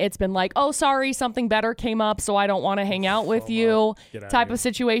on. It's been like, oh, sorry, something better came up, so I don't want to hang out with you type of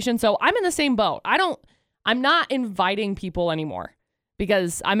situation. So I'm in the same boat. I'm not inviting people anymore.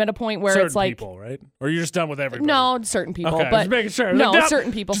 Because I'm at a point where certain it's like people, right? Or you're just done with everybody? No, certain people. Okay, but just making sure. No, like,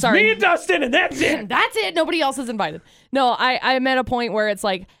 certain people. Just Sorry, me and Dustin, and that's it. That's it. Nobody else is invited. No, I'm at a point where it's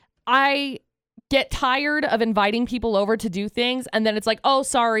like I get tired of inviting people over to do things, and then it's like, oh,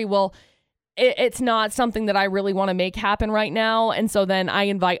 sorry, well, it's not something that I really want to make happen right now, and so then I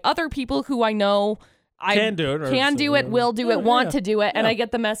invite other people who I know. Can do it, will do it, want to do it. And I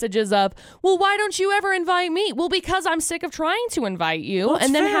get the messages of, well, why don't you ever invite me? Well, because I'm sick of trying to invite you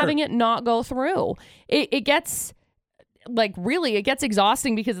and then having it not go through. It gets like really, it gets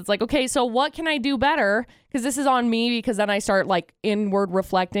exhausting because it's like, okay, so what can I do better? Because this is on me because then I start like inward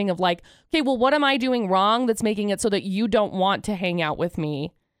reflecting of like, okay, well, what am I doing wrong that's making it so that you don't want to hang out with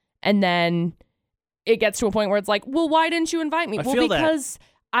me? And then it gets to a point where it's like, well, why didn't you invite me? Well, because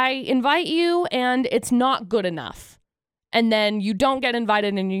I invite you and it's not good enough. And then you don't get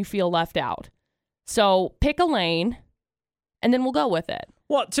invited and you feel left out. So pick a lane and then we'll go with it.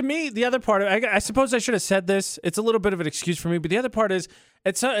 Well, to me, the other part, I suppose I should have said this. It's a little bit of an excuse for me, but the other part is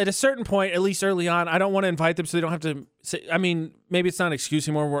at a certain point, at least early on, I don't want to invite them so they don't have to say, I mean, maybe it's not an excuse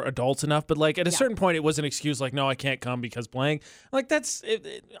anymore. We're adults enough, but like at a certain point, it was an excuse like, no, I can't come because blank. Like that's,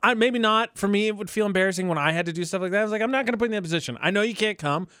 maybe not. For me, it would feel embarrassing when I had to do stuff like that. I was like, I'm not going to put you in that position. I know you can't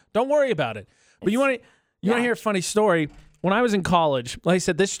come. Don't worry about it. But you want to hear a funny story? When I was in college, like I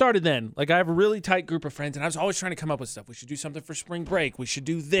said, this started then. Like I have a really tight group of friends, and I was always trying to come up with stuff. We should do something for spring break. We should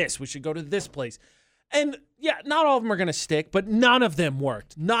do this. We should go to this place. And yeah, not all of them are going to stick, but none of them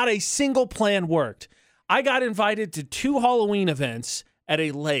worked. Not a single plan worked. I got invited to 2 Halloween events at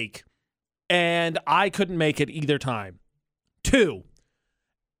a lake, and I couldn't make it either time. 2.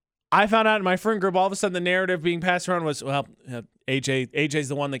 I found out in my friend group, all of a sudden the narrative being passed around was, well, AJ's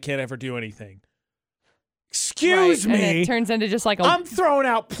the one that can't ever do anything. Excuse me. And it turns into just like I'm throwing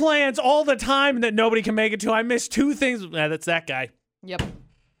out plans all the time that nobody can make it to. I missed 2 things. Yeah, that's that guy. Yep.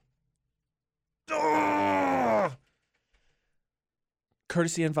 Ugh.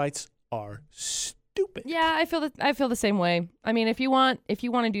 Courtesy invites are stupid. Yeah, I feel the same way. I mean, if you want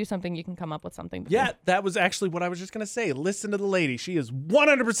to do something, you can come up with something. Yeah, that was actually what I was just going to say. Listen to the lady. She is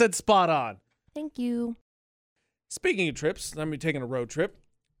 100% spot on. Thank you. Speaking of trips, I'm going to be taking a road trip.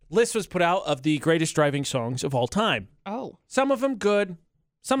 List was put out of the greatest driving songs of all time. Oh. Some of them good.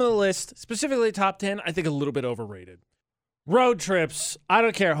 Some of the list, specifically top 10, I think a little bit overrated. Road trips, I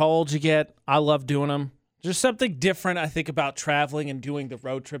don't care how old you get. I love doing them. There's something different, I think, about traveling and doing the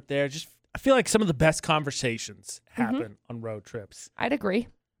road trip there. I feel like some of the best conversations happen on road trips. I'd agree.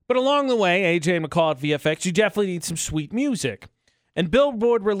 But along the way, AJ and McCall at VFX, you definitely need some sweet music. And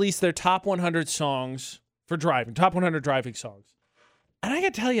Billboard released their top 100 songs for driving, top 100 driving songs. And I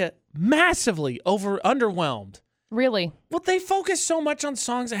got to tell you, massively underwhelmed. Really? Well, they focus so much on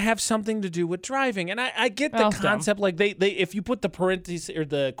songs that have something to do with driving. And I get the concept. Dumb. Like, they if you put the parentheses or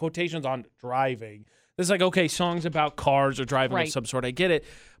the quotations on driving, it's like, okay, songs about cars or driving of some sort. I get it.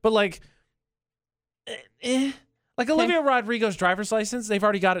 But, like Olivia Rodrigo's driver's license, they've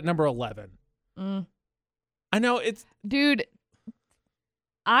already got it number 11. I know it's... Dude,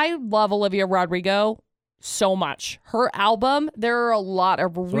 I love Olivia Rodrigo. so much. Her album, there are a lot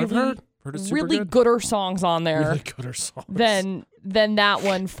of really, really gooder songs on there. Really gooder songs. Than that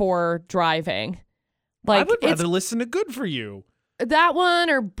one for driving. I would rather listen to Good For You. That one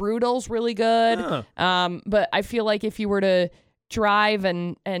or Brutal's really good. But I feel like if you were to drive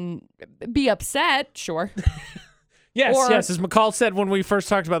and be upset, sure. Yes. As McCall said when we first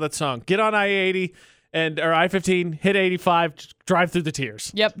talked about that song, get on I-80 or I-15, hit 85, drive through the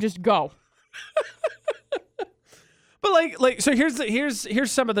tears. Yep, just go. But so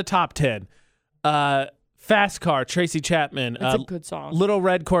here's some of the top 10. Fast Car, Tracy Chapman. That's a good song. Little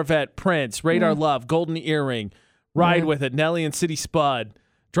Red Corvette, Prince, Radar Love, Golden Earring, Ride With It, Nelly and City Spud,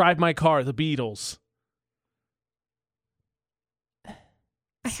 Drive My Car, The Beatles.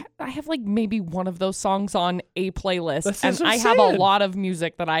 I have like maybe one of those songs on a playlist, and I have a lot of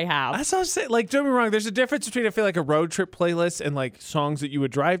music that I have. That's what I'm saying. Like, don't get me wrong. There's a difference between, I feel like, a road trip playlist and like songs that you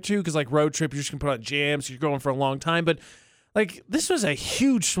would drive to. Because like road trip, you're just gonna put on jams. You're going for a long time. But like this was a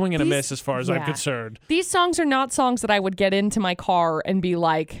huge swing and a miss as far as I'm concerned. These songs are not songs that I would get into my car and be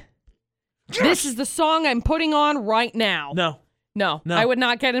like, "This is the song I'm putting on right now." No. I would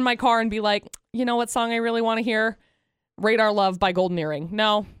not get in my car and be like, "You know what song I really want to hear? Radar Love by Golden Earring."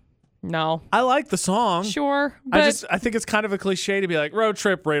 No. I like the song. Sure. But I think it's kind of a cliche to be like, road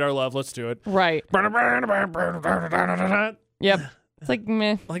trip, Radar Love, let's do it. Right. Yep. It's like,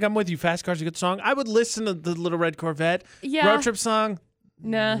 meh. Like, I'm with you. Fast Car's a good song. I would listen to the Little Red Corvette. Yeah. Road trip song.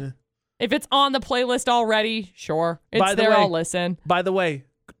 Nah. If it's on the playlist already, sure. It's there, I'll listen. By the way,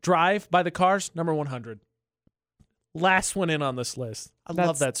 Drive by the Cars, number 100. Last one in on this list. I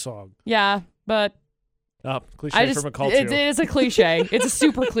love that song. Yeah, but cliche from a culture. It is a cliche. It's a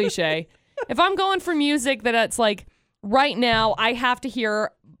super cliche. If I'm going for music that it's like right now, I have to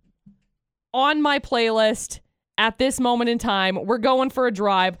hear on my playlist at this moment in time. We're going for a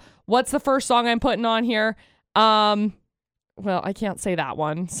drive. What's the first song I'm putting on here? Well, I can't say that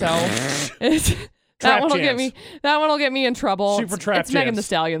one. So that one will get me in trouble. Super trap It's Megan Thee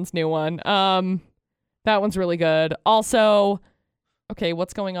Stallion's new one. That one's really good. Also, okay,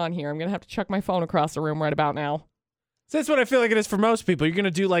 what's going on here? I'm going to have to chuck my phone across the room right about now. So that's what I feel like it is for most people. You're going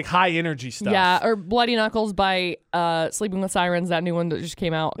to do like high energy stuff. Yeah, or Bloody Knuckles by Sleeping with Sirens, that new one that just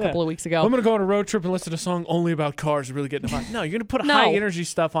came out a couple of weeks ago. I'm going to go on a road trip and listen to a song only about cars and really get into No, you're going to put high energy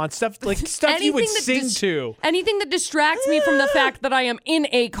stuff on. Stuff you would sing to. Anything that distracts me from the fact that I am in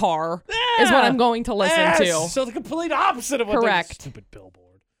a car is what I'm going to listen to. So the complete opposite of what Correct. Stupid billboard.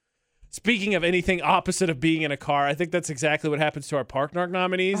 Speaking of anything opposite of being in a car, I think that's exactly what happens to our Park Narc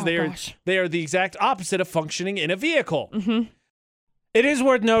nominees. Oh, they are the exact opposite of functioning in a vehicle. Mm-hmm. It is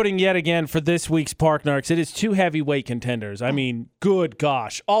worth noting yet again for this week's Park Narcs, it is 2 heavyweight contenders. I mean, good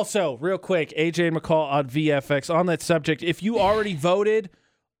gosh. Also, real quick, AJ and McCall on VFX. On that subject, if you already voted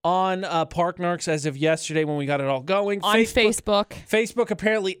on Park Narcs as of yesterday when we got it all going. On Facebook. Facebook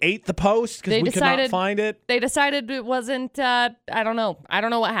apparently ate the post because we could not find it. They decided it wasn't, I don't know. I don't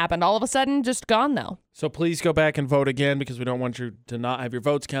know what happened. All of a sudden, just gone, though. So please go back and vote again because we don't want you to not have your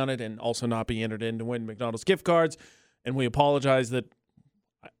votes counted and also not be entered in to win McDonald's gift cards. And we apologize that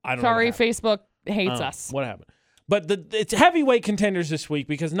I don't know. Sorry, Facebook hates us. What happened? But it's heavyweight contenders this week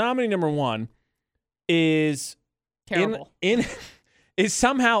because nominee number 1 is terrible. Is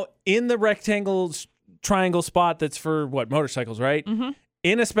somehow in the triangle spot that's for motorcycles, right? Mm-hmm.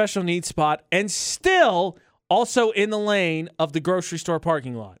 In a special needs spot and still also in the lane of the grocery store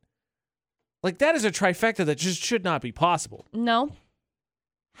parking lot. Like that is a trifecta that just should not be possible. No.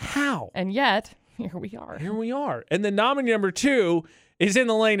 How? And yet, here we are. And then nominee number 2 is in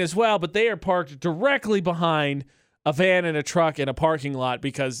the lane as well, but they are parked directly behind a van and a truck in a parking lot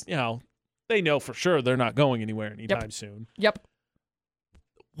because, they know for sure they're not going anywhere anytime soon. Yep.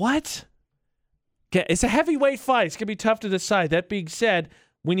 What? It's a heavyweight fight. It's going to be tough to decide. That being said,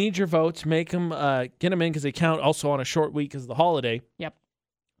 we need your votes. Make them, get them in because they count also on a short week because of the holiday. Yep.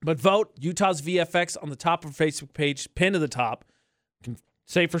 But vote Utah's VFX on the top of our Facebook page, pinned to the top. You can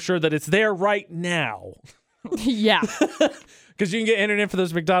say for sure that it's there right now. Yeah. Because you can get entered in for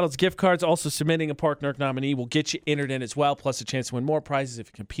those McDonald's gift cards. Also, submitting a Park Narc nominee will get you entered in as well, plus a chance to win more prizes. If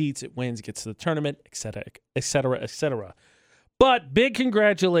it competes, it wins, gets to the tournament, et cetera, et cetera, et cetera. But big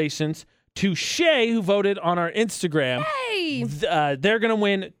congratulations to Shay, who voted on our Instagram. Hey! They're going to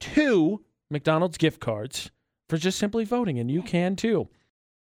win 2 McDonald's gift cards for just simply voting, and you can too.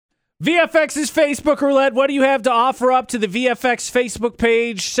 VFX's Facebook Roulette. What do you have to offer up to the VFX Facebook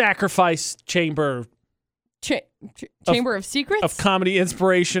page? Sacrifice Chamber. Chamber of Secrets? Of comedy,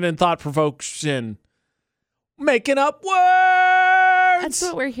 inspiration, and thought provocation. Making up words! That's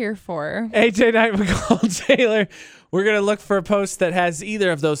what we're here for. AJ Knight, McCall Taylor. We're going to look for a post that has either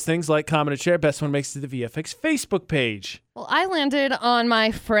of those things, like, comment, and share. Best one makes it to the VFX Facebook page. Well, I landed on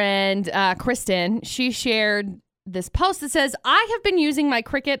my friend Kristen. She shared this post that says, I have been using my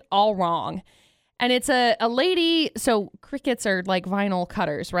Cricut all wrong. And it's a lady, so Cricuts are like vinyl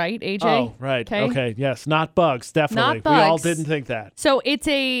cutters, right, AJ? Oh, right. Okay, yes. Not bugs, definitely. Not bugs. We all didn't think that. So it's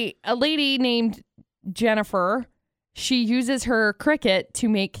a lady named Jennifer. She uses her Cricut to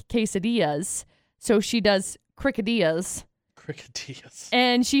make quesadillas. So she does Crickadillas. Crickadillas.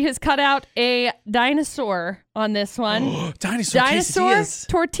 And she has cut out a dinosaur on this one. Dinosaur quesadillas.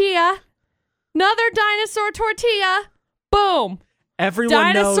 Tortilla. Another dinosaur tortilla. Boom.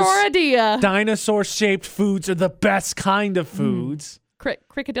 Everyone knows Dinosaur-adilla. dinosaur-shaped foods are the best kind of foods.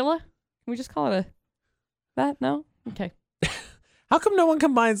 Crickadilla? Can we just call it that? No? Okay. How come no one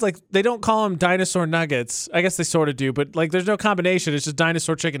combines, like, they don't call them dinosaur nuggets? I guess they sort of do, but, like, there's no combination. It's just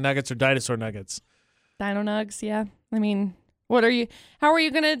dinosaur chicken nuggets or dinosaur nuggets. Dino nugs, yeah. I mean, how are you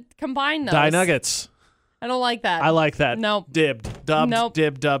going to combine those? Nuggets. I don't like that. I like that. Nope. Dibbed, dubbed, Nope.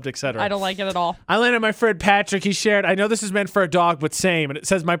 dibbed, dubbed, etc. I don't like it at all. I landed my friend Patrick. He shared, I know this is meant for a dog, but same. And it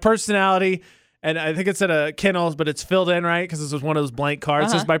says, my personality, and I think it's at a kennels, but it's filled in, right? Because this was one of those blank cards.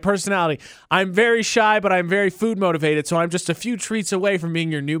 It says, my personality. I'm very shy, but I'm very food motivated, so I'm just a few treats away from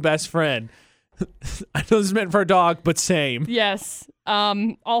being your new best friend. I know this is meant for a dog, but same. Yes.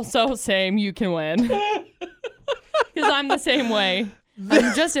 Also, same. You can win. Because I'm the same way.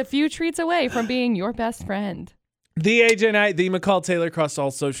 I'm just a few treats away from being your best friend. The AJ Knight, the McCall Taylor, across all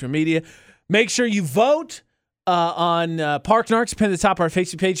social media. Make sure you vote on Park Narcs, pinned at the top of our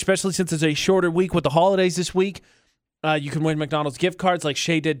Facebook page, especially since it's a shorter week with the holidays this week. You can win McDonald's gift cards like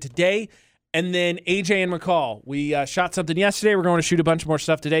Shay did today. And then AJ and McCall. We shot something yesterday. We're going to shoot a bunch more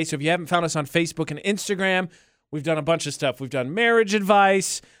stuff today. So if you haven't found us on Facebook and Instagram, we've done a bunch of stuff. We've done marriage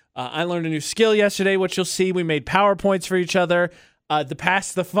advice. I learned a new skill yesterday, which you'll see. We made PowerPoints for each other. The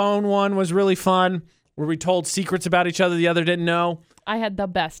Pass the Phone one was really fun, where we told secrets about each other the other didn't know. I had the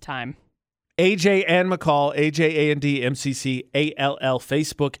best time. AJ and McCall, AJ and MCC ALL,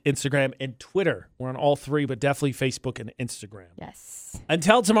 Facebook, Instagram, and Twitter. We're on all three, but definitely Facebook and Instagram. Yes.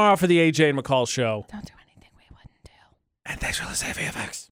 Until tomorrow for the AJ and McCall show. Don't do anything we wouldn't do. And thanks for listening to VFX.